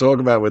we can talk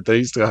about with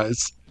these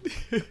guys.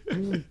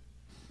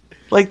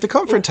 Like the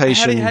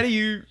confrontation. How do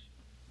you...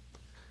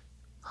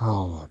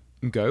 Oh.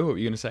 Go, what were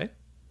you going to say?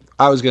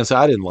 I was going to say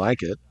I didn't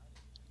like it.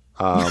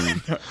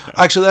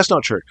 Actually, that's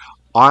not true.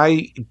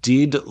 I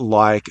did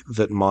like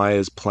that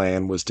Maya's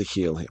plan was to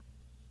heal him.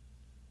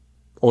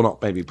 Or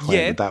not maybe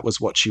plan, but that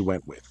was what she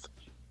went with.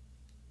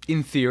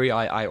 In theory,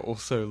 I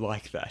also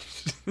like that.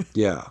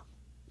 Yeah.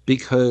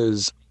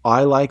 Because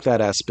I like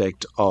that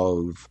aspect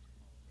of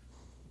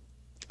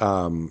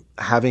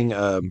having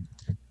a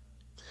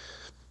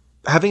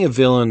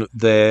villain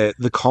there.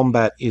 The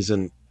combat is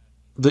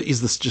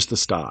just the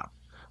start,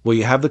 where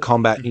you have the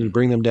combat and you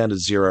bring them down to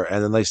zero,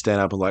 and then they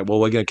stand up and like, well,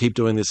 we're going to keep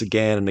doing this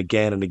again and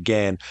again and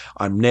again.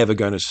 I'm never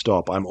going to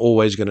stop. I'm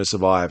always going to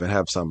survive, and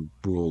have some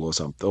rule or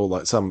something, or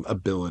like some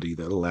ability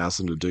that allows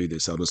them to do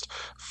this. They'll just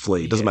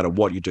flee. It doesn't matter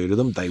what you do to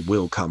them; they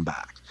will come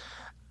back.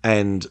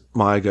 And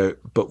Maya go,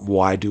 but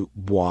why do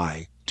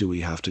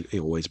we have to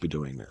always be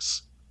doing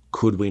this?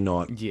 Could we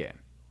not? Yeah.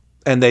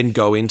 And then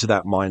go into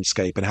that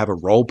mindscape and have a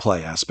role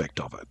play aspect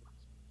of it.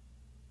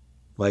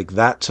 Like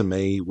that to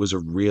me was a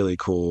really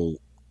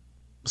cool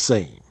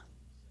scene.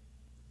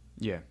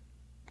 Yeah.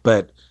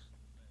 But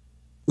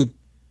it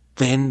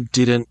then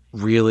didn't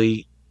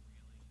really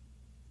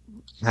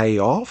pay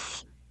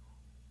off.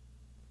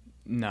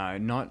 No,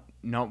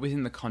 not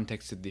within the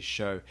context of this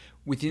show.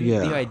 Within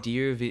the Yeah,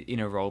 idea of it in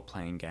a role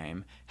playing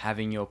game,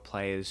 having your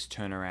players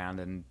turn around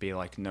and be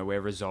like, "No,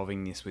 we're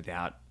resolving this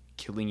without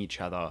killing each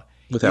other,"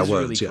 with our is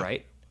really words. Yeah.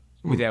 great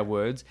with Mm. our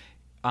words.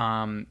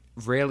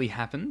 Rarely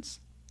happens,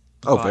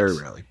 Oh, very but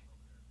rarely.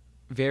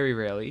 very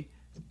rarely.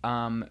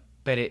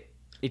 But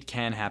it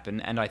can happen,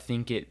 and I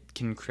think it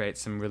can create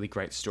some really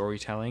great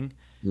storytelling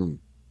Mm.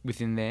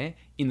 within there.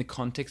 In the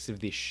context of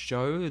this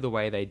show, the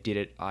way they did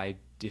it,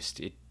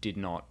 it did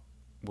not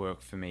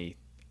work for me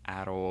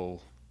at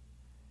all.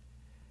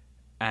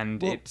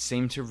 And Well, it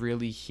seemed to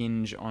really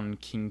hinge on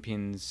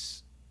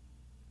Kingpin's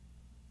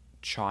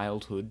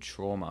childhood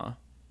trauma,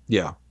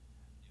 yeah,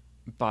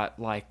 but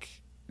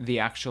like the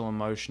actual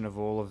emotion of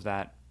all of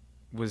that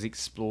was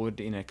explored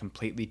in a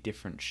completely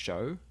different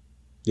show.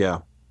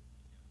 yeah.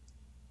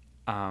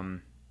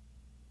 Um,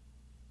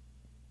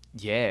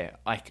 yeah,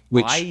 like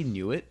Which I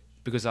knew it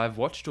because I've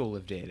watched all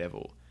of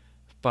Daredevil,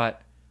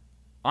 but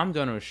I'm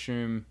going to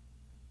assume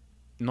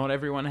not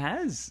everyone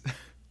has,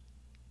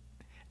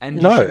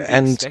 and you no, shouldn't be and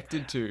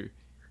expected to.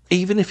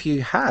 even if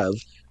you have,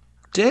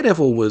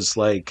 Daredevil was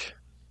like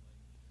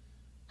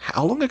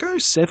how long ago?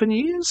 7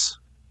 years,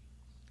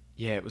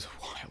 Yeah, it was a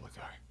while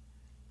ago.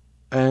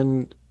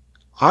 and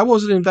I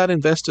wasn't in that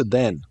invested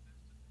then.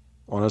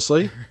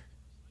 Honestly,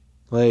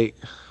 like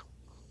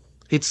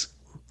it's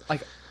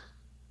Like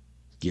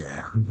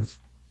yeah,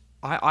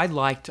 I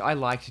liked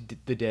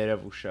the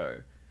Daredevil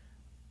show.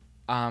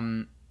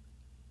 Um,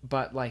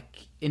 but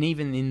like, and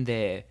even in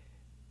there,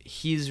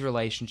 his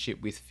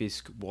relationship with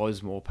Fisk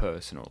was more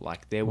personal.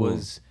 Like there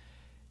mm, was,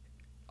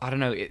 I don't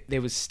know,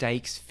 there was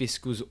stakes.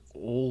 Fisk was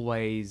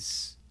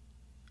always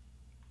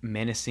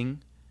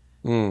menacing.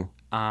 mm,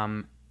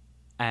 Um,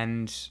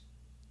 and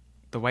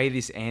the way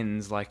this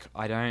ends, like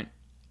I don't,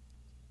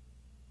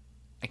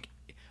 like,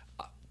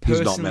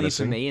 he's not personally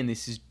for menacing. me, and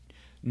this is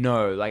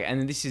no, like,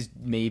 and this is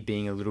me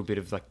being a little bit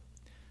of like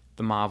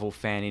the Marvel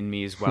fan in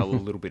me as well, a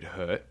little bit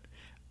hurt.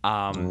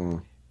 Um,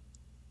 Mm,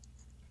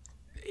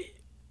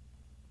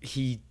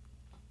 he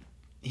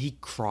he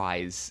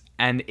cries,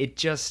 and it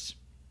just,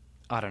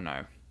 I don't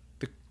know,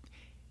 the,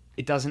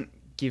 it doesn't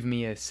give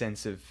me a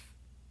sense of,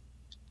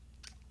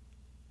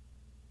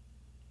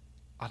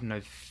 I don't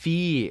know,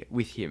 fear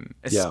with him,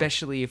 yeah,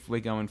 especially if we're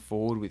going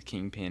forward with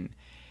Kingpin.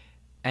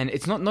 And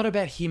it's not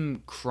about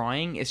him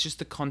crying; it's just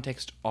the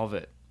context of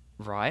it,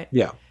 right?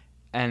 yeah,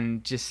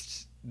 And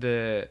just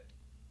the,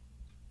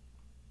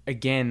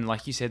 again,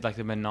 like you said, like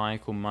the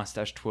maniacal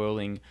mustache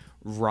twirling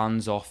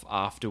runs off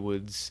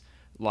afterwards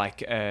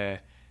like a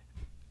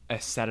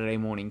Saturday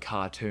morning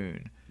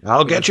cartoon.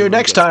 I'll Because get you everyone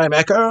next gets, time,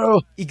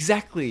 Echo.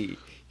 exactly,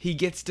 he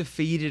gets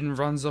defeated and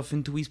runs off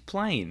into his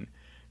plane.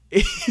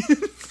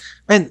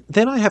 And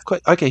then I have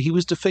quite okay. He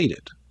was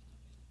defeated,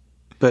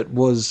 but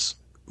was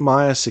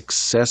Maya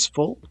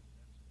successful?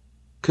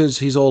 Because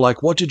he's all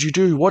like, "What did you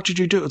do? What did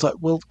you do?" It's like,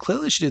 well,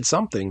 clearly she did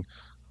something,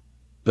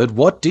 but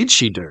what did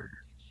she do?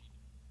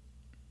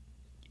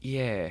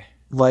 Yeah,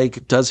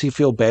 Like, does he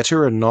feel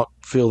better and not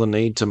feel the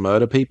need to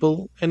murder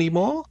people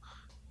anymore?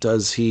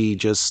 Does he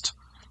just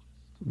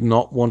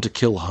not want to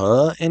kill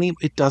her any?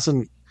 It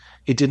doesn't.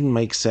 It didn't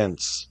make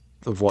sense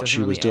of what doesn't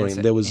she was really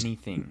doing. answer There was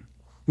anything.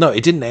 no.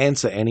 It didn't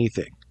answer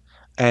anything,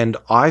 and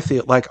I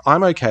feel like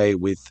I'm okay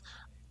with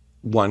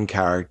one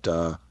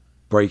character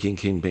breaking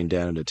Kingpin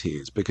down into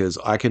tears because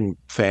I can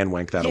fan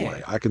wank that Yeah,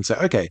 away. I can say,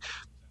 okay,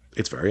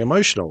 it's very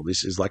emotional.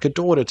 This is like a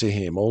daughter to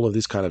him. All of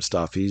this kind of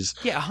stuff. He's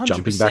yeah,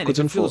 hundred jumping percent. backwards If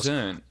it and feels forth.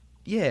 earned,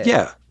 yeah,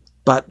 Yeah,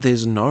 but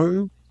there's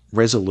no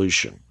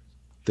resolution.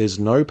 There's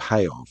no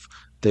payoff.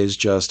 There's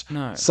just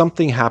no.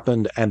 something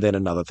happened and then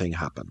another thing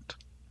happened.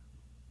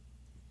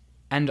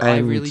 And I And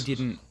really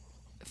didn't,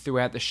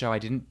 throughout the show, I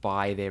didn't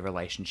buy their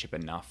relationship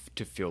enough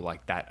to feel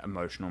like that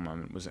emotional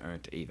moment was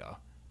earned either.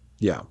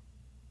 yeah,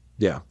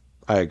 yeah,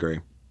 I agree.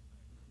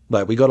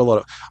 Like we got a lot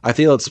of. I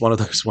feel it's one of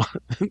those one.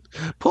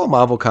 Poor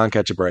Marvel can't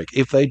catch a break.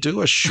 If they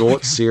do a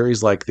short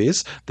series like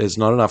this, there's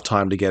not enough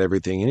time to get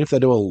everything. And if they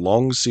do a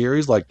long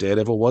series like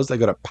Daredevil was, they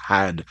got to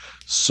pad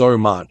so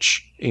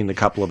much in a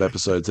couple of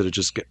episodes that it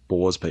just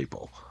bores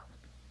people.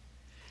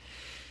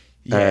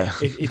 Yeah,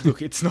 Uh,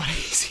 look, it's not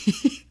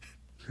easy.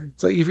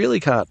 so you really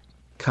can't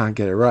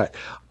get it right.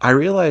 I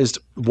realized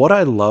what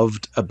I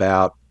loved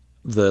about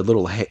the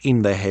little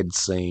in the head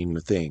scene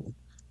thing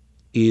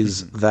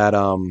is Hmm. that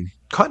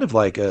kind of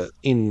like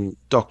in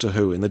Doctor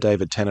Who in the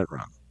David Tennant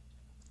run.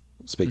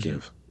 Speaking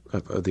Hmm.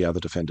 of the other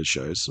Defender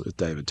shows with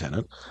David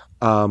Tennant,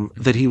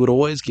 that Hmm. he would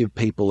always give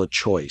people a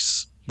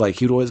choice. Like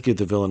he'd always give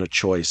the villain a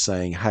choice,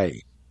 saying,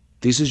 "Hey,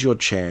 this is your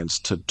chance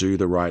to do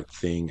the right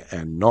thing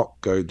and not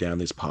go down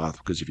this path.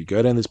 Because if you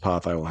go down this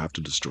path, I will have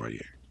to destroy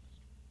you."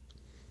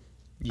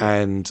 Yeah,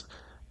 And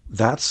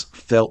that's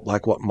felt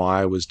like what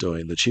Maya was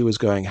doing. That she was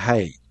going,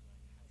 "Hey,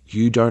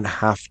 you don't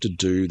have to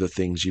do the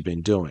things you've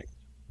been doing."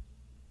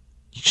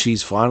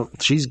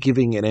 She's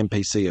giving an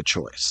NPC a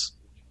choice,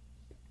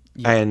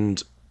 yeah,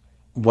 and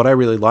what I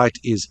really liked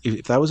is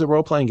if that was a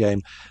role playing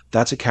game,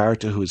 that's a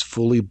character who is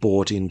fully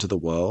bought into the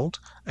world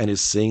and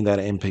is seeing that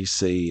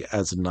NPC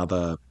as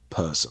another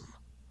person.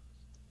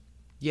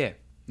 Yeah.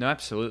 No,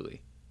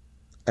 absolutely.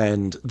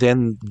 And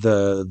then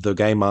the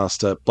game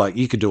master, like,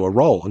 you could do a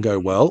roll and go,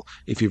 well,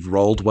 if you've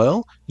rolled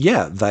well,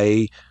 yeah,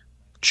 they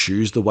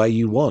choose the way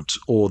you want,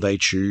 or they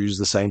choose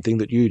the same thing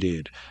that you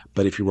did.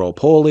 But if you roll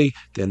poorly,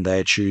 then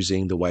they're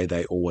choosing the way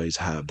they always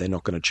have. They're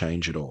not going to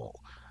change at all.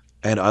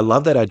 And I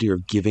love that idea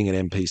of giving an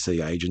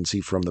NPC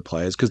agency from the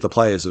players, because the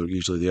players are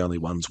usually the only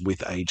ones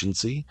with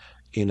agency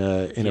in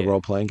a Yeah.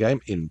 role playing game,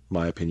 in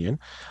my opinion.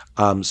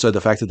 So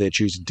the fact that they're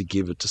choosing to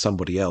give it to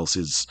somebody else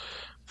is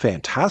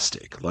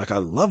fantastic. Like, I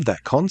love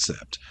that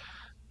concept.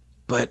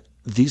 But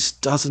this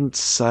doesn't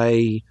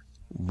say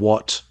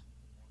what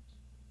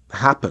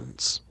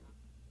happens.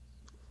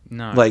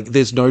 No. Like,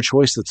 there's no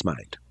choice that's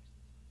made.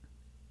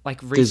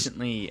 Like There's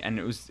recently, and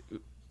it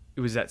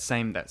was that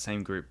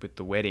same group with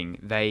the wedding.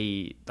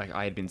 They like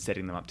I had been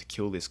setting them up to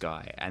kill this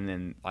guy, and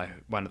then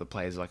one of the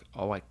players was like,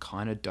 "Oh, I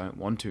kind of don't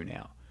want to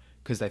now,"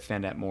 because they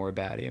found out more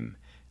about him.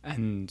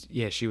 And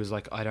yeah, she was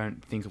like, "I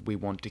don't think we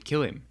want to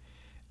kill him,"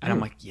 and I'm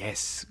mm, like,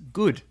 "Yes,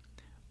 good.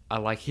 I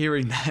like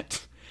hearing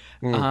that."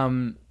 mm,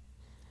 Um,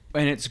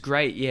 and it's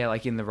great, yeah,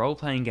 like in the role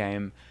playing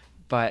game,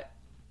 but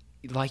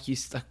like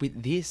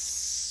with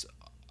this,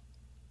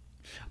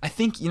 I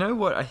think you know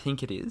what I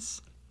think it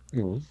is.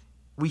 mm.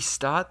 We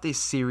start this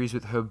series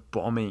with her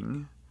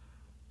bombing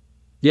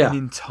an Yeah,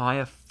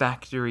 entire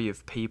factory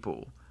of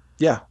people.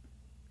 yeah.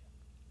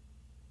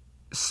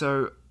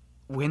 So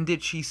when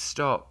did she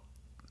stop?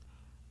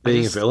 I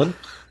Being a just villain.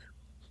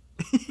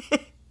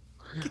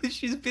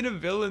 she's been a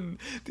villain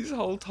this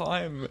whole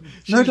time.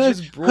 She No, was no.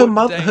 just Her brought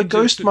mother,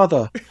 danger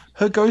to.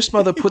 her ghost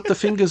mother put the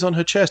fingers on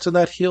her chest, and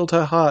that healed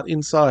her heart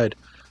inside,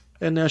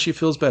 and now she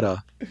feels better.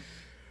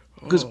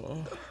 Because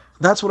Oh.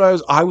 that's what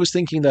I was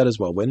thinking that as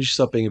well. When did she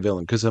stop being a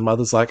villain? Because her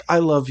mother's like, "I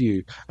love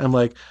you." I'm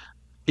like,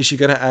 is she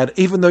going to add,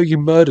 even though you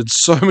murdered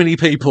so many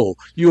people,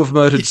 you have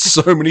murdered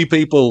so many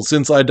people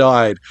since I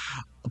died,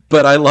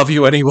 but I love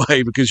you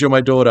anyway because you're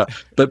my daughter.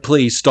 But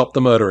please stop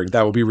the murdering.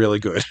 That would be really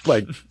good.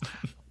 Like,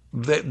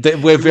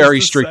 we're It was very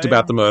the strict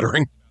about the same.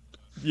 murdering.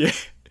 Yeah.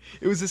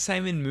 It was the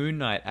same in Moon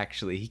Knight,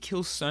 actually. He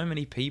kills so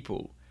many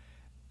people,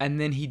 and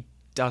then he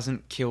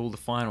doesn't kill the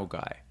final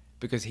guy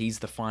because he's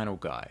the final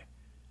guy.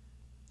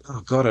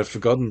 Oh God, I'd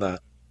forgotten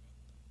that.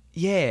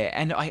 Yeah,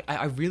 and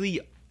I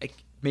really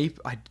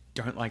I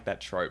don't like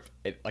that trope.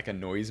 It like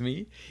annoys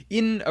me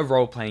in a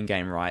role playing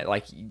game, right?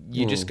 Like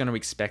you're just Mm. going to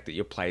expect that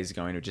your players are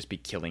going to just be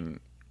killing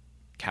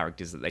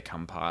characters that they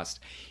come past.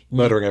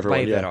 You Murdering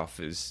everyone, wave that yeah. off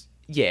as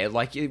yeah,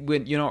 like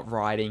when you're not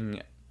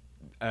writing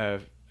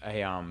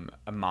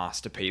a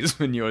masterpiece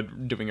when you're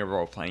doing a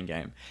role playing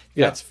game.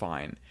 Yeah. That's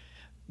fine.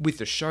 With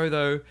the show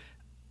though,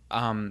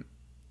 um,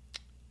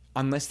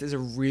 unless there's a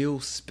real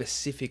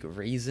specific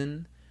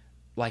reason,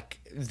 like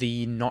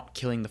the not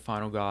killing the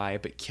final guy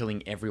but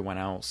killing everyone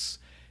else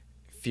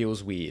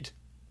feels weird.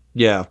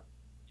 Yeah.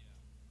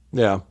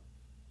 Yeah.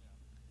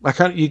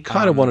 You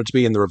kind of want Um, it to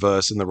be in the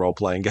reverse in the role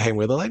playing game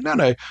where they're like, no,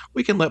 no,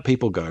 we can let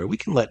people go. We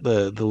can let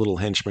the little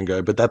henchman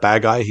go, but that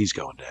bad guy, he's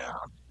going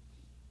down.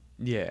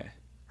 yeah,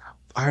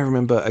 I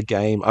remember a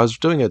game. I was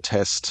doing a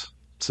test,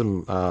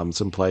 some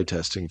play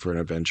testing for an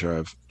adventure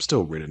I've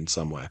still written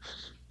somewhere,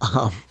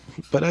 um,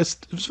 but it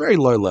was very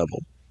low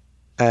level.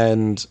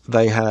 And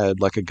they had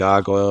like a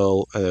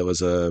gargoyle. There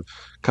was a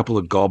couple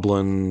of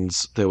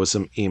goblins. There were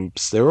some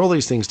imps. There were all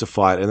these things to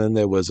fight, and then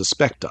there was a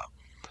spectre.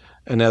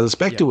 And now the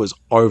spectre yeah, was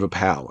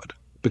overpowered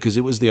because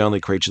it was the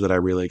only creature that I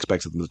really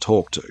expected them to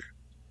talk to.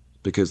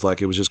 Because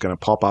like it was just going to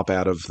pop up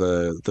out of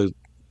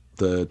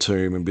the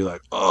tomb and be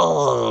like,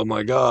 "Oh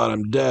my god,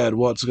 I'm dead.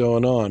 What's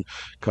going on?"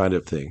 kind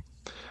of thing.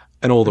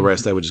 And all the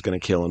rest they were just going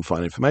to kill and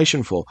find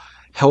information for.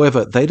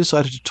 However, they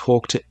decided to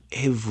talk to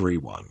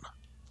everyone.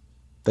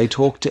 They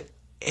talked to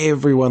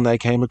everyone they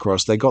came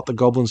across. They got the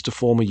goblins to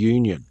form a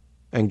union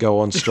and go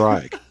on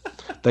strike.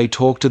 They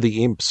talked to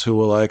the imps who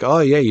were like, "Oh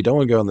yeah, you don't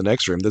want to go in the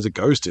next room. There's a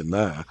ghost in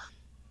there."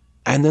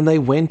 And then they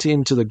went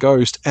into the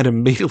ghost and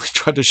immediately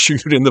tried to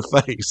shoot it in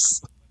the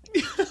face.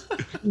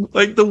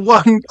 Like the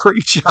one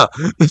creature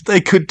that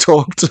they could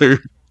talk to,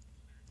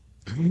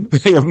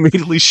 they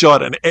immediately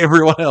shot, and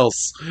everyone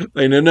else,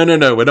 they no, no, no,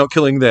 no, we're not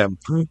killing them.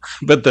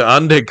 But the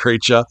undead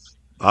creature,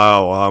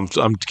 oh,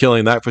 I'm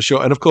killing that for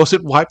sure. And of course,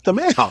 it wiped them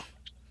out.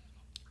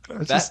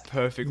 It's that just,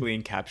 perfectly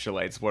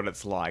encapsulates what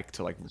it's like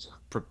to like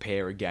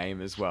prepare a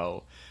game as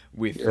well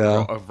with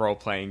yeah, a role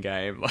playing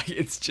game. Like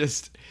it's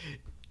just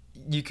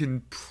you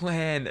can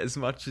plan as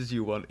much as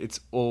you want. It's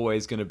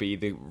always going to be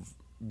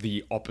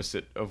the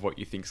opposite of what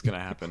you think's going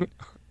to happen.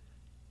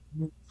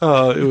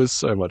 oh, it was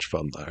so much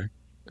fun though.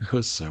 It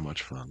was so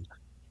much fun.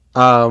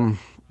 Um,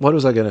 what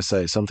was I going to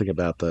say? Something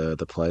about the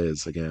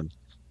players again.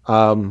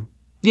 Um,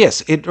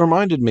 yes, it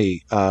reminded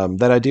me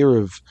that idea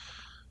of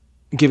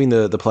giving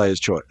the players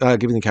choice,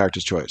 giving the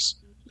characters choice,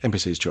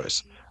 NPCs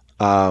choice,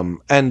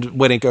 and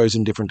when it goes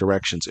in different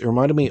directions. It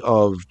reminded me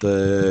of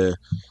the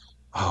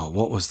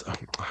what was I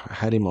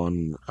had him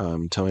on.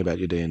 Tell me about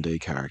your D&D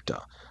character.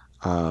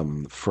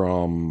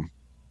 from.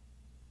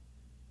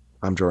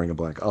 I'm drawing a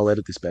blank. I'll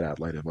edit this bit out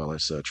later while I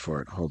search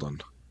for it. Hold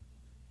on.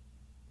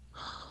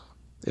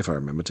 If I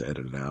remember to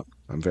edit it out.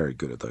 I'm very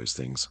good at those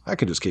things. I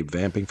can just keep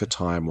vamping for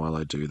time while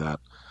I do that.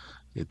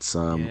 It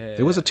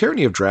was a Yeah.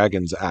 Tyranny of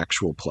Dragons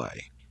actual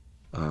play,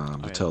 Oh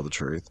to yeah. tell the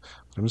truth.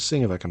 I'm just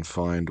seeing if I can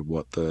find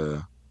what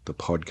the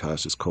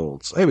podcast is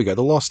called. So here we go,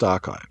 The Lost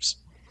Archives,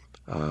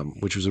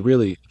 which was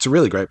it's a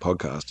really great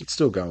podcast. It's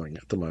still going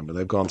at the moment.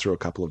 They've gone through a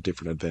couple of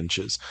different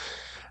adventures,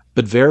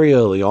 but very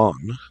early on,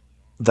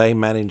 they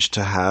managed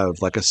to have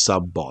like a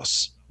sub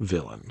boss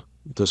villain,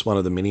 just one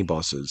of the mini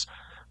bosses.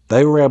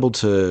 They were able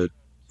to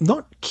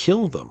not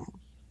kill them,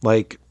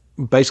 like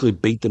basically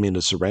beat them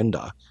into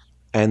surrender,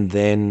 and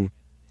then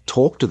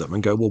talk to them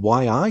and go, well,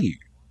 why are you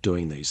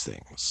doing these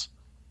things?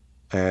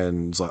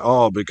 And it's like,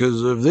 oh,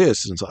 because of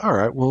this. And it's like, all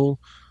right, well,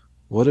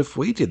 what if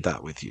we did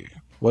that with you?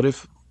 What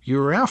if you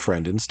were our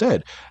friend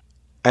instead?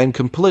 And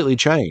completely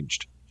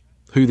changed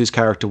who this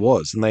character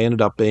was. And they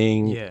ended up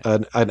being Yeah.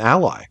 an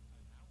ally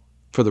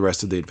for the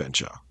rest of the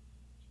adventure.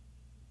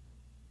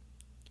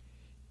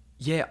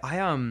 Yeah, I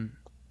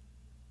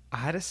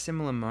had a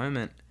similar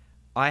moment.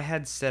 I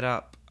had set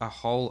up a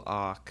whole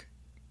arc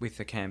with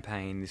the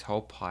campaign, this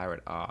whole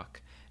pirate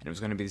arc, and it was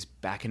going to be this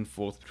back and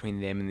forth between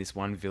them and this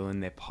one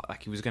villain.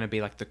 Like it was going to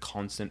be like the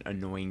constant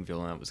annoying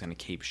villain that was going to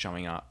keep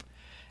showing up.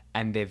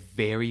 And their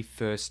very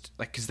first,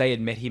 like, because they had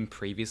met him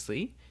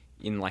previously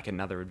in like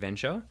another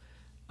adventure,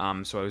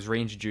 so I was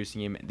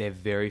reintroducing him. Their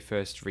very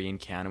first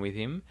re-encounter with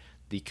him,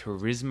 the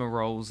charisma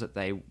rolls that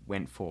they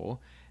went for,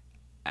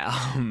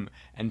 and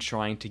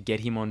trying to get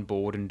him on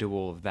board and do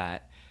all of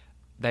that,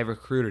 they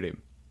recruited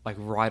him like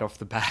right off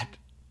the bat,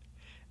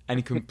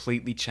 and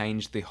completely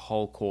changed the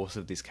whole course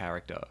of this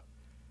character.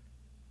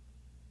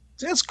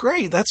 That's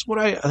great. That's what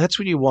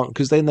you want,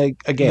 because then No,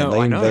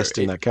 they I know invest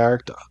in it that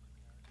character.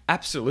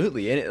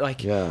 absolutely, and it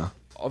like Yeah.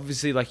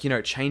 obviously like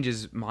it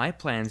changes my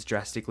plans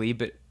drastically,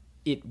 but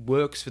it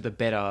works for the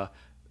better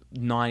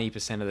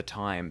 90% of the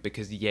time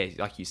because yeah,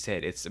 like you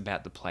said, it's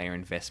about the player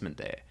investment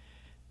there.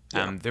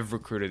 Yeah. They've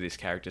recruited this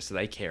character, so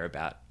they care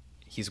about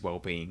his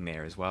well-being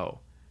there as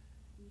well.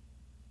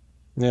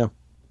 Yeah.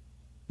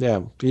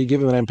 Yeah. You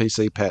give them an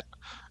NPC pet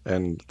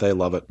and they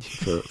love it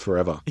for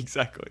forever.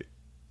 Exactly.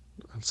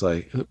 It's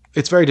like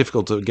it's very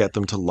difficult to get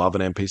them to love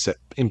an NPC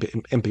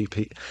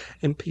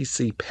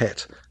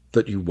pet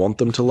that you want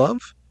them to love,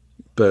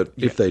 but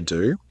Yeah. if they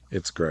do,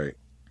 it's great.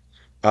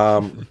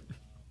 Um,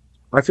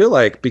 I feel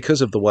like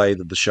because of the way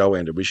that the show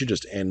ended, we should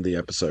just end the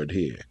episode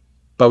here,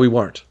 but we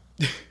won't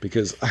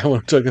because I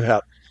want to talk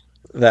about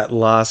that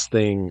last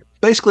thing,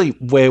 basically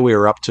where we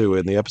were up to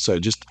in the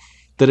episode, just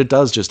that it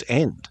does just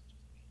end.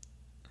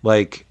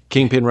 Like Yeah.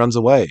 Kingpin runs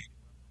away.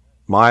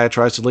 Maya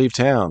tries to leave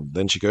town.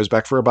 Then she goes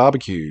back for a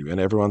barbecue, and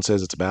everyone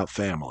says it's about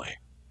family.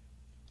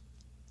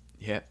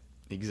 Yeah.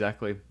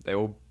 Exactly. They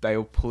all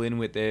pull in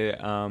with their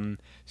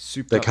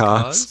souped Their up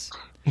cars.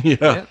 cars.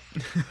 Yeah.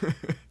 Yeah.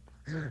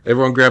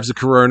 Everyone grabs a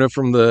Corona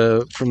from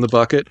the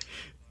bucket.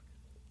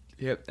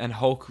 Yep. And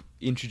Hulk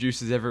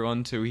introduces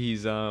everyone to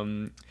his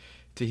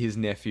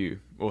nephew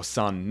or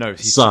son. No,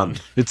 his Son.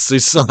 son. It's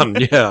his son.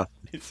 Yeah.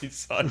 It's his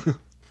son.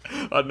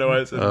 I don't know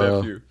why I said Uh,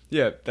 nephew.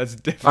 Yeah, that's I'm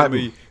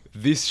definitely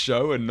this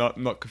show, and not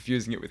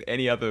confusing it with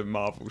any other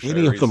Marvel show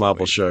any other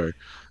Marvel recently.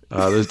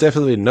 show. There's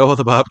definitely no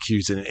other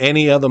barbecues in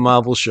any other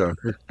Marvel show.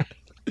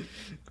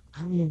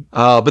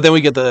 But then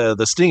we get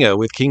the stinger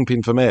with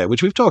Kingpin for mayor,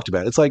 which we've talked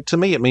about. It's like, to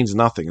me, it means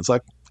nothing. It's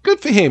like, good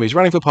for him. He's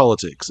running for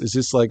politics. Is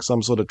this like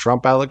some sort of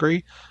Trump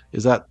allegory?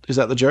 Is that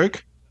the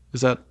joke?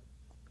 Is that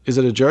is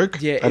it a joke?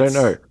 Yeah, I don't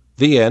know.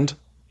 The end.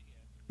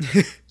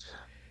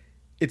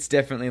 it's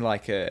definitely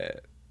like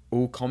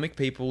all comic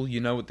people.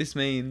 You know what this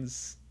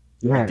means.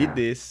 He did Yeah.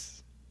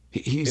 this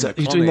He's in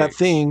the he's doing that comics.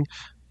 thing.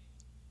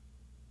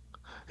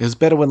 It was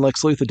better when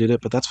Lex Luthor did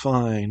it, but that's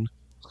fine.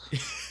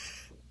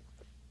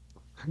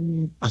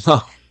 I'm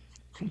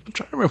trying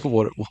to remember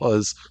what it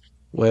was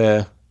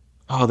where.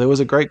 Oh, there was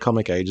a great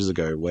comic ages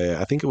ago where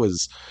I think it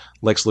was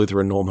Lex Luthor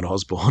and Norman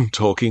Osborn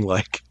talking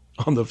like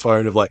on the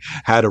phone of like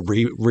how to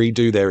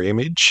redo their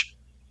image,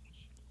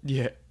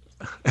 Yeah,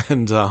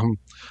 and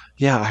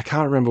yeah, I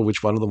can't remember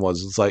which one of them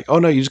was. It's like, oh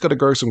no, you just got to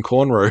grow some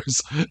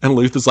cornrows, and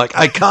Luthor's like,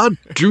 I can't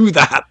do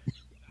that.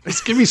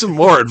 Just give me some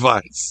more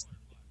advice.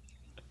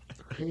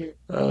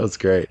 Oh, that's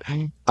great.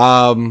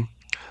 Um,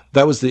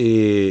 that was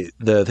the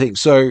thing.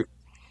 So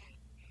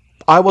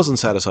I wasn't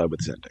satisfied with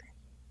this ending,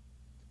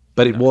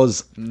 but it no,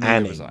 was neither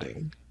an was I.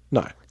 ending.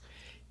 No,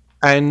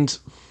 and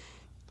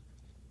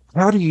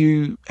how do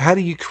you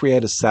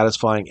create a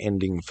satisfying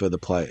ending for the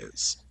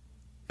players?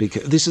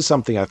 Because this is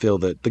something I feel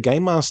that the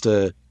game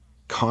master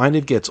kind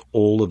of gets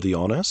all of the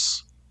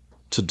onus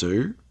to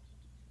do,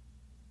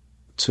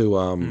 to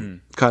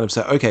Mm, kind of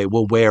say, okay,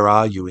 well, where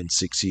are you in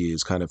 6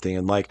 years, kind of thing,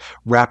 and like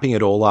wrapping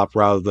it all up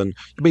rather than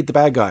you beat the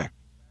bad guy.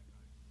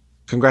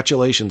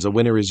 Congratulations, a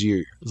winner is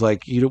you. It's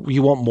like you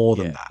want more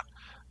than yeah. that.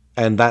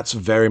 And that's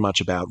very much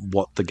about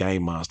what the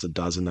game master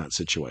does in that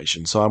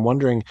situation. So I'm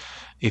wondering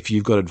if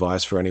you've got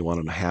advice for anyone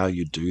on how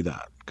you do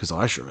that, because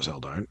I sure as hell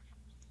don't.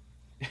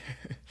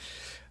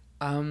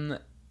 Um,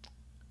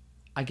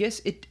 I guess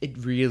it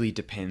really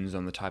depends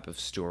on the type of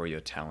story you're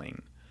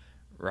telling,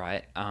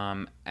 right?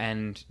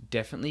 And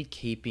definitely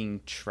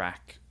keeping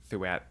track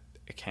throughout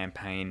a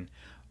campaign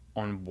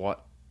on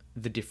what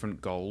the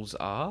different goals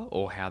are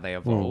or how they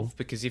Mm. evolve.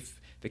 Because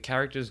if the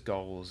characters'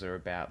 goals are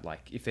about,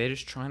 like, if they're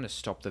just trying to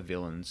stop the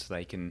villains so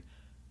they can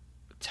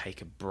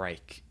take a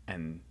break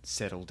and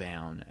settle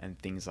down and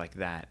things like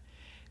that,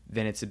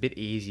 then it's a bit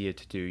easier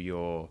to do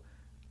your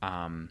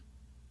um,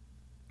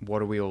 what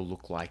do we all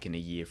look like in a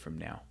year from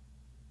now?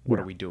 What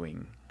are Yeah. we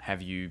doing?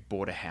 Have you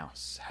bought a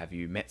house? Have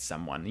you met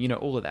someone? You know,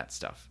 all of that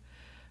stuff.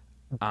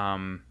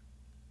 Um,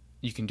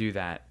 you can do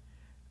that.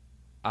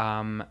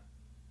 Um,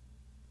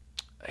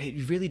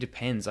 it really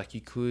depends. Like,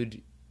 you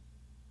could,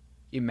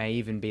 it may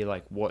even be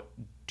like, what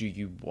do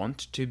you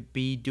want to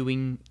be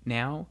doing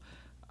now?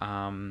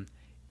 Um,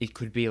 it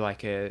could be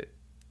like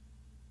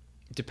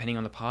depending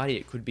on the party,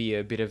 it could be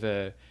a bit of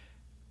a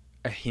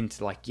hint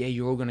like, yeah,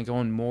 you're all going to go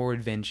on more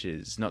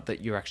adventures. Not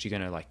that you're actually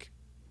going to like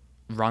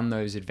run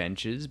those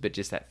adventures, but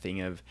just that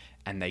thing of,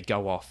 and they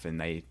go off and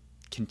they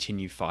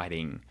continue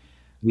fighting.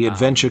 The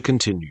adventure Um,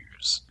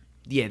 continues.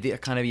 yeah, the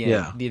kind of, yeah,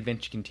 Yeah. the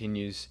adventure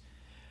continues.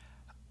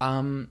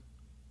 Um,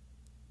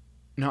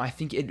 no, I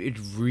think it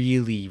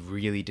really,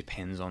 really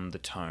depends on the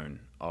tone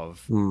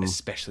of, Mm.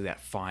 especially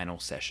that final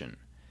session.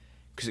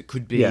 Because it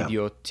could be Yeah.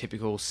 your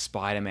typical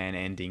Spider-Man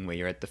ending where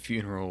you're at the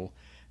funeral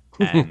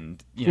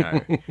and, you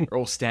know, are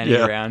all standing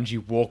Yeah. around,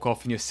 you walk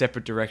off in your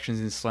separate directions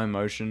in slow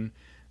motion.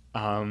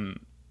 Um,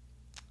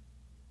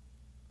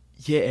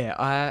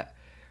 yeah,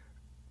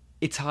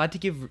 it's hard to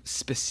give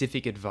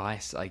specific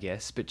advice, I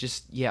guess, but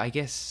just, yeah, I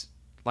guess,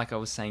 like I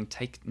was saying,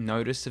 take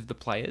notice of the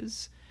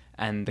players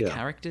and the Yeah.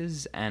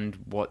 characters and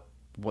what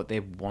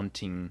they're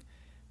wanting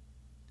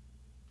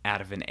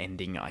out of an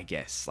ending, I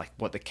guess. Like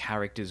what the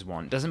characters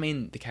want. Doesn't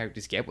mean the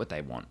characters get what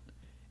they want.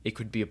 It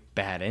could be a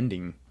bad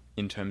ending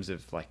in terms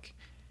of like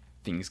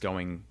things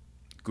going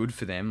good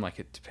for them. Like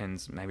it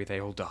depends. Maybe they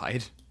all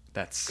died. Could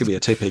That's be a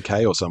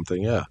TPK or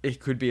something. Yeah. it.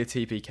 Could be a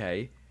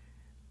TPK.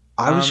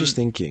 I was just Um.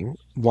 thinking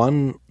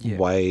one Yeah.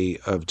 way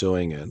of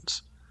doing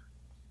it,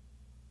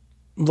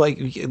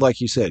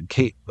 like you said,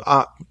 keep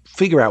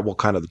figure out what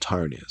kind of the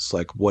tone is.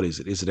 Like, what is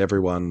it? Is it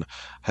everyone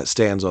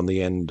stands on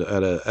the end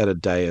at a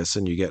dais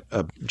and you get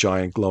a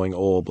giant glowing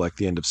orb like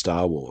the end of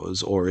Star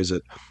Wars, or is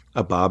it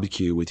a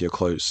barbecue with your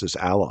closest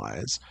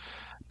allies?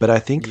 But I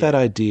think that Yeah.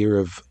 idea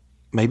of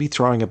maybe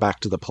throwing it back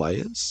to the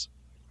players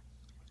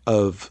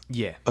of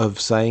Yeah.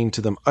 saying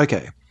to them,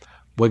 okay,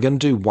 we're going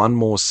to do one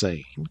more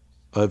scene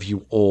of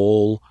you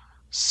all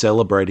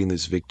celebrating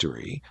this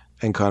victory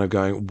and kind of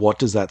going, what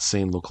does that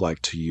scene look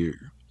like to you?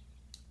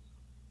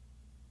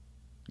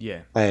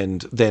 Yeah.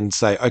 And then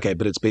say, okay,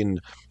 but it's been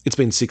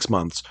 6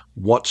 months.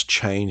 What's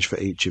changed for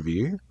each of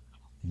you?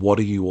 What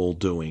are you all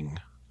doing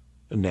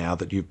now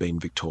that you've been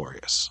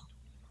victorious?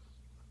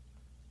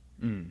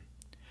 Mm.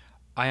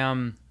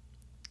 I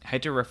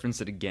hate to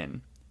reference it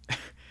again.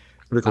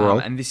 Critical Role.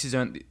 And this is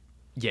only,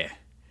 yeah,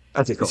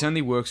 Okay, this cool.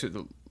 only works with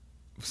the.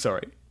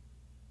 Sorry.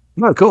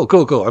 No, cool,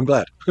 cool, cool. I'm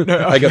glad.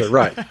 No. I got Okay. it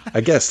right.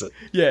 I guessed it.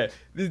 Yeah,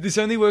 this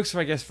only works for,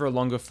 I guess, for a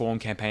longer form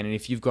campaign, and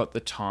if you've got the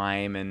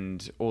time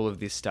and all of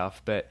this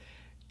stuff. But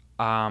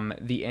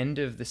the end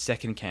of the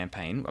second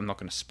campaign, I'm not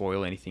going to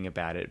spoil anything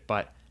about it,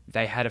 but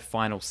they had a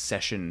final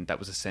session that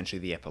was essentially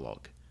the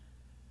epilogue.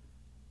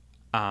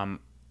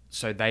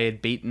 So they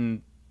had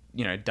beaten,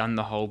 done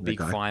the whole That big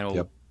guy. final,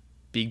 Yep.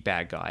 big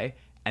bad guy,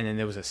 and then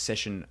there was a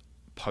session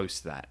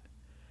post that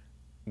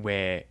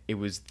where it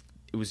was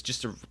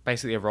just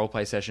basically a role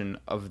play session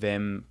of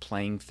them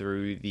playing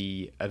through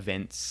the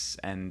events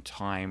and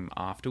time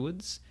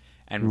afterwards,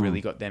 and Mm.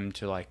 really got them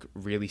to like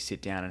really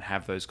sit down and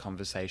have those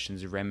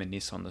conversations,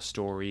 reminisce on the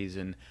stories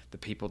and the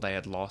people they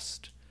had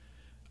lost.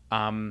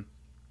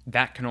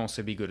 That can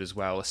also be good as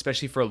well,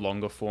 especially for a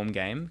longer form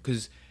game,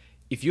 because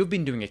if you've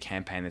been doing a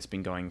campaign that's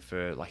been going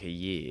for like a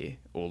year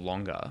or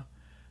longer,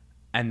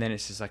 and then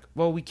it's just like,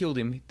 well, we killed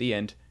him, the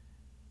end.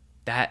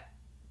 That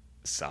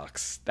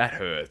sucks. That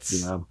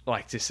hurts. Yeah.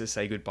 Like, just to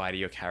say goodbye to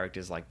your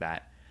characters like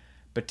that.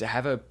 But to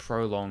have a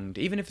prolonged,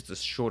 even if it's a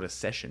shorter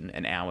session,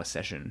 an hour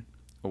session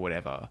or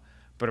whatever,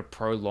 but a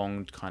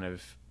prolonged kind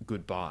of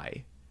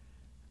goodbye,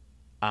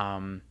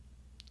 um,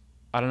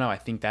 I don't know. I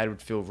think that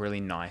would feel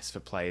really nice for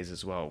players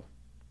as well.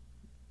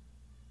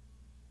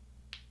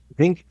 I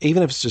think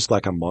even if it's just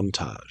like a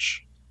montage,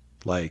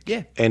 like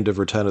Yeah, end of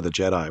Return of the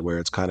Jedi, where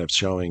it's kind of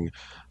showing,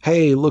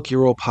 hey, look,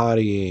 you're all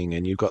partying,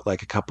 and you've got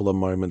like a couple of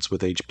moments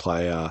with each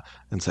player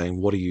and saying,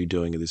 what are you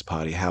doing at this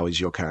party? How is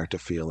your character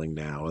feeling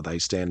now? Are they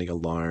standing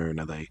alone?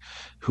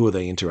 Who are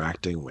they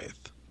interacting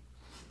with?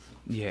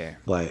 yeah,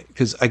 Like,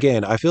 because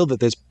again, I feel that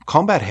there's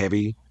combat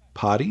heavy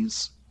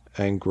parties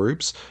and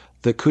groups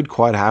that could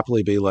quite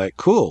happily be like,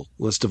 cool,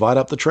 let's divide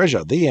up the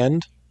treasure. The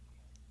end.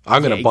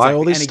 I'm going yeah, to buy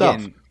all exactly. this And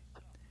stuff. again,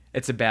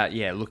 it's about,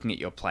 yeah, looking at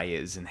your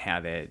players and how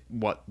they're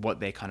what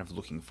they're kind of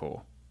looking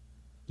for.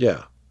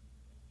 Yeah.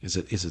 Is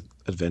it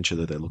adventure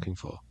that they're looking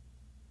for?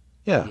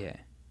 Yeah. Yeah.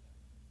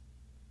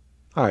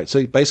 All right,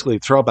 so basically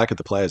throw it back at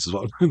the players as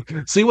well.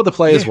 See what the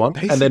players want,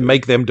 basically. and then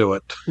make them do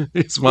it.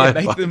 It's my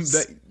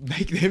advice.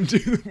 Make them do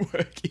the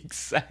work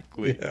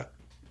exactly. Yeah.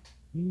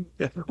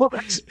 Yeah. Well,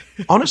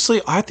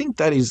 honestly, I think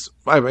that is.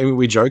 I mean,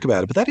 we joke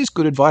about it, but that is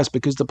good advice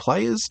because the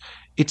players,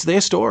 it's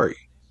their story.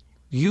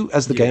 You,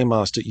 as the game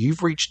master,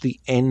 you've reached the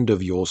end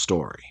of your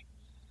story.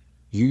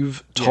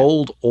 You've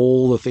told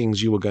all the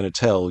things you were going to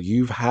tell.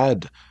 You've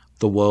had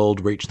the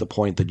world reach the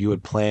point that you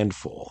had planned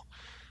for.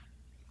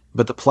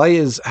 But the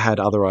players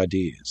had other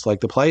ideas. Like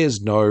the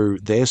players know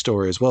their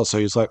story as well. So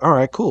he's like, all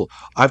right, cool.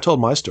 I've told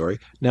my story.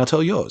 Now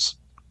tell yours.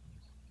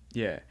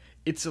 Yeah.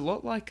 It's a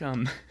lot like I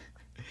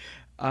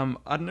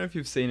don't know if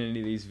you've seen any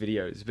of these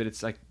videos, but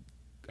it's like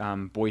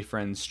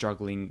boyfriends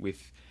struggling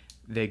with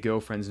their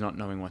girlfriends not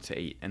knowing what to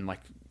eat and like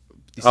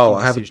this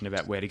indecision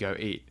about where to go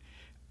eat.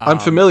 I'm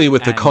familiar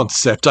with the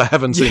concept. I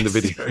haven't seen the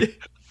video.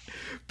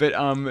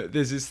 But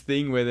there's this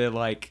thing where they're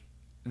like,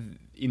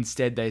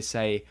 instead they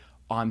say,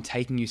 I'm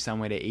taking you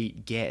somewhere to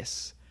eat,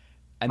 guess.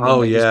 And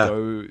then they just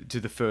go to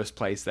the first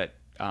place that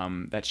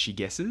she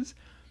guesses.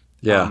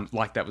 Yeah.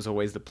 Like that was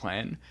always the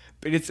plan.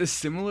 But it's a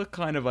similar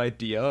kind of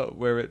idea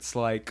where it's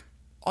like,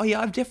 oh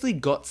yeah, I've definitely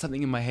got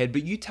something in my head,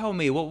 but you tell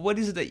me, what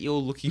is it that you're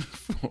looking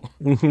for?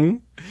 Mm-hmm.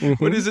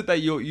 Mm-hmm. What is it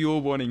that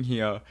you're wanting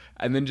here?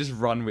 And then just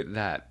run with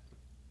that.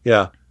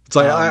 Yeah. It's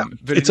like,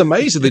 it's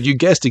amazing that you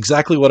guessed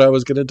exactly what I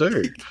was going to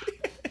do.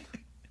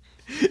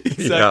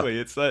 Exactly.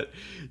 Yeah. It's that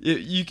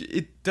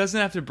it doesn't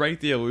have to break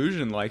the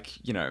illusion. Like,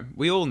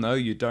 we all know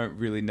you don't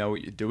really know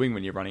what you're doing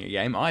when you're running a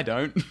game. I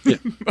don't. Yeah.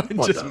 I'm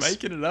just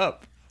making it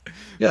up.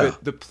 Yeah.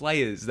 But the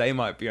players, they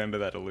might be under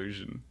that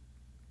illusion.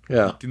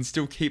 Yeah. You can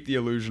still keep the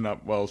illusion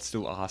up while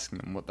still asking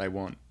them what they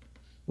want.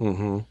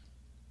 Mm-hmm.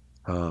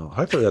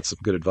 Hopefully that's some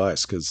good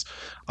advice because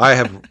I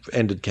have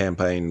ended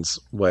campaigns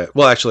where,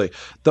 well, actually,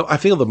 I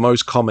feel the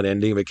most common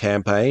ending of a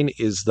campaign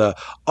is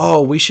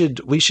we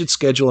should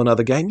schedule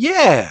another game.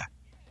 Yeah.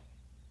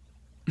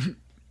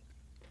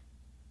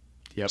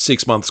 Yep.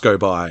 6 months go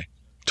by,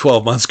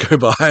 12 months go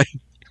by,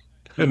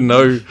 and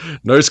no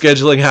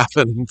scheduling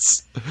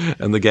happens,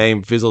 and the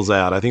game fizzles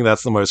out. I think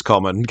that's the most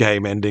common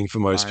game ending for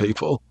most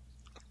people.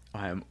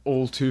 I am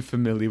all too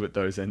familiar with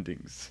those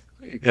endings.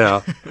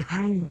 Yeah.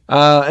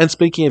 And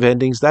speaking of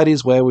endings, that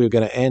is where we're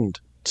going to end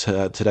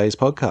today's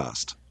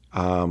podcast.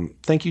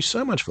 Thank you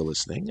so much for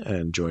listening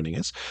and joining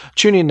us.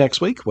 Tune in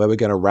next week where we're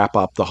going to wrap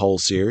up the whole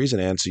series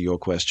and answer your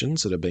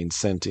questions that have been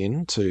sent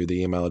in to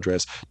the email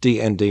address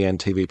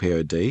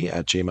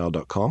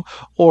dndntvpod@gmail.com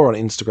or on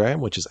Instagram,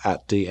 which is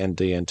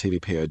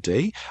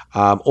 @dndntvpod,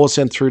 or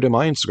send through to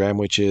my Instagram,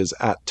 which is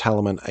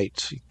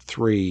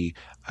 @Talaman83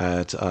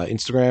 at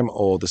Instagram,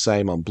 or the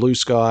same on Blue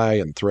Sky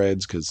and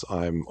Threads because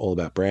I'm all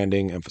about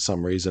branding, and for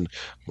some reason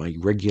my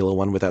regular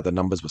one without the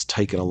numbers was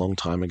taken a long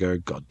time ago.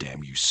 God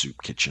damn you, soup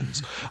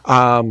kitchens.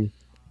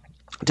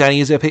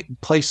 Danny, is there a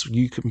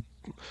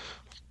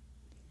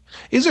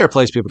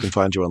place people can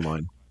find you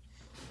online?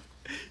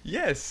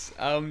 Yes,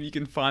 you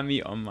can find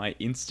me on my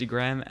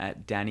Instagram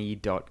at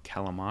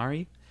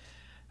danny.calamari.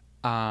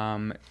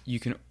 You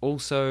can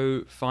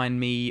also find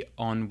me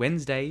on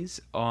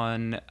Wednesdays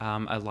on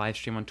a live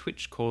stream on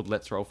Twitch called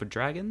Let's Roll for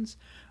Dragons.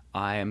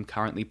 I am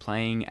currently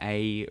playing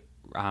a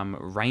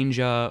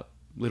ranger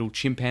little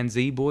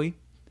chimpanzee boy.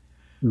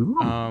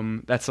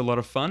 That's a lot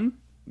of fun.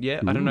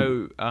 Yeah, I don't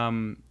know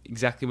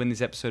exactly when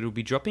this episode will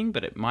be dropping,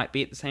 but it might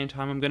be at the same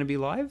time I'm going to be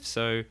live.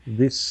 So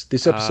this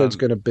episode's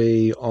going to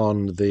be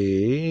on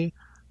the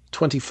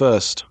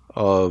 21st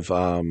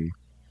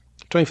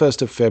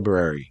of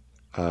February.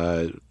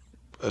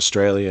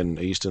 Australian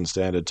Eastern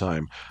Standard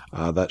Time.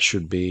 That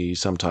should be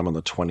sometime on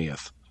the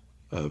 20th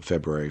of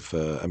February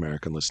for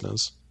American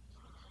listeners.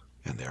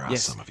 And there are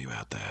some of you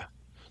out there.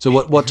 So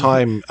what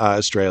time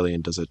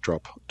Australian does it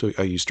drop?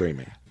 Are you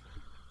streaming?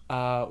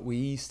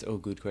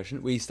 Good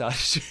question. We start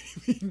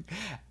streaming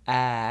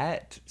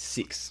at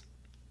 6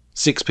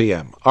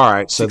 p.m. All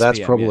right, so that's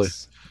probably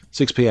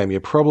 6 p.m.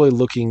 You're probably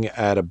looking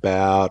at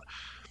about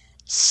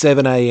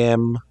 7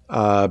 a.m.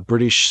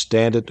 British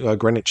Standard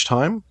Greenwich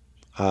time.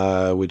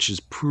 Which is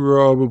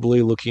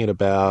probably looking at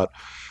about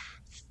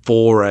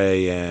 4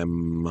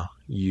 a.m.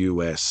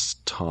 US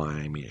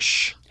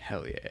time-ish.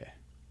 Hell yeah.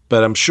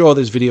 But I'm sure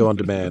there's video on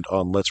demand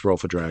on Let's Roll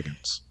for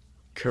Dragons.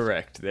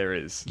 Correct, there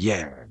is.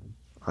 Yeah.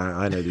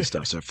 I know this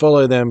stuff. So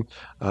follow them.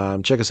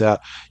 Check us out.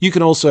 You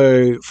can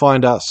also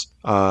find us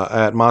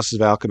at Masters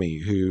of Alchemy,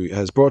 who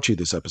has brought you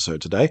this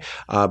episode today.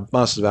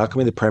 Masters of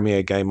Alchemy, the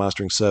premier game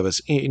mastering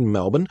service in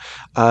Melbourne.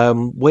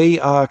 We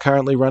are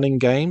currently running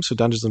games for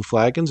Dungeons and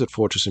Flagons at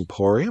Fortress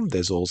Emporium.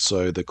 There's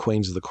also the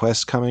Queens of the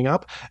Quest coming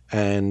up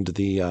and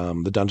the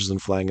Dungeons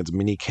and Flagons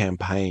mini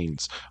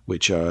campaigns,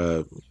 which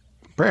are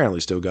apparently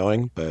still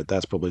going, but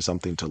that's probably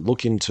something to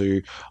look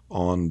into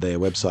on their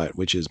website,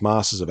 which is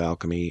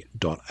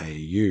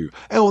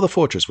mastersofalchemy.au, or the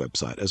Fortress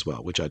website as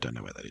well, which I don't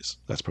know where that is.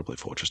 That's probably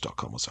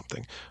fortress.com or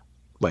something.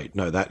 Wait,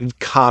 no, that it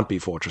can't be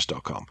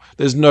fortress.com.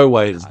 There's no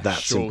way it's that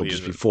surely simple.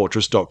 Just be isn't.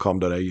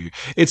 fortress.com.au.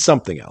 It's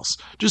something else.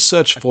 Just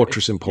search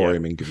Fortress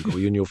Emporium in Google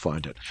and you'll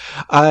find it.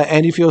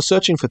 And if you're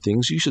searching for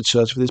things, you should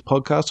search for this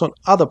podcast on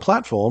other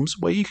platforms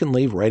where you can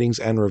leave ratings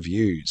and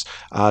reviews.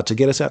 To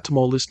get us out to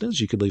more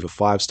listeners, you could leave a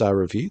 5-star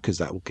review because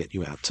that will get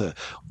you out to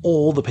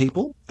all the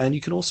people. And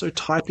you can also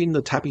type in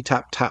the tappy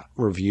tap tap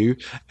review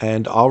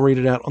and I'll read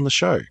it out on the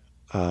show.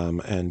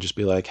 And just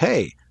be like,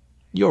 hey,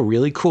 you're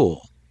really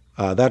cool.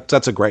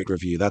 That's a great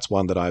review. That's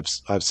one that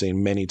I've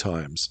seen many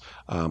times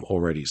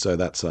already. So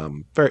that's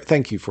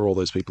thank you for all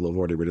those people who've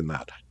already written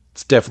that.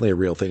 It's definitely a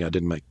real thing. I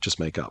didn't just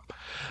make up.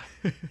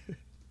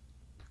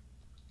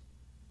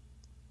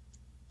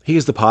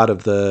 Here's the part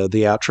of the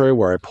outro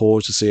where I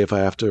pause to see if I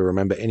have to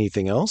remember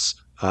anything else.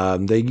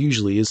 There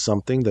usually is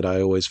something that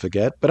I always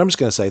forget, but I'm just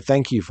going to say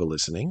thank you for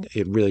listening.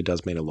 It really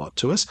does mean a lot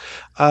to us.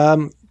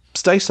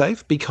 Stay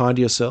safe, be kind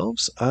to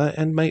yourselves,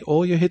 and may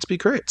all your hits be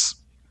crits.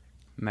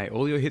 May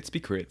all your hits be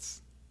crits.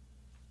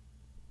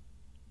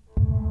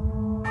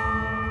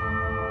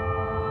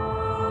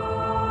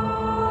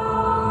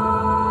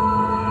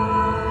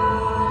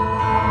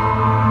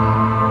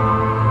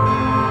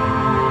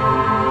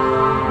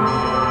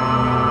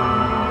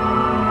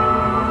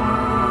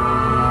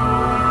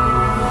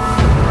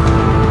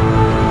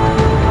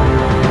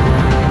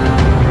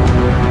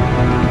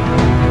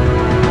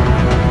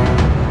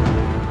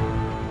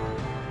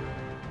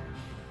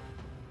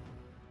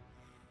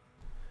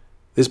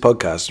 This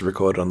podcast is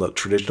recorded on the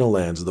traditional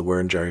lands of the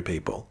Wurundjeri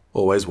people.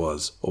 Always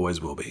was,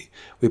 always will be.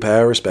 We pay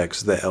our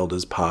respects to their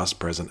elders past,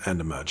 present and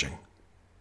emerging.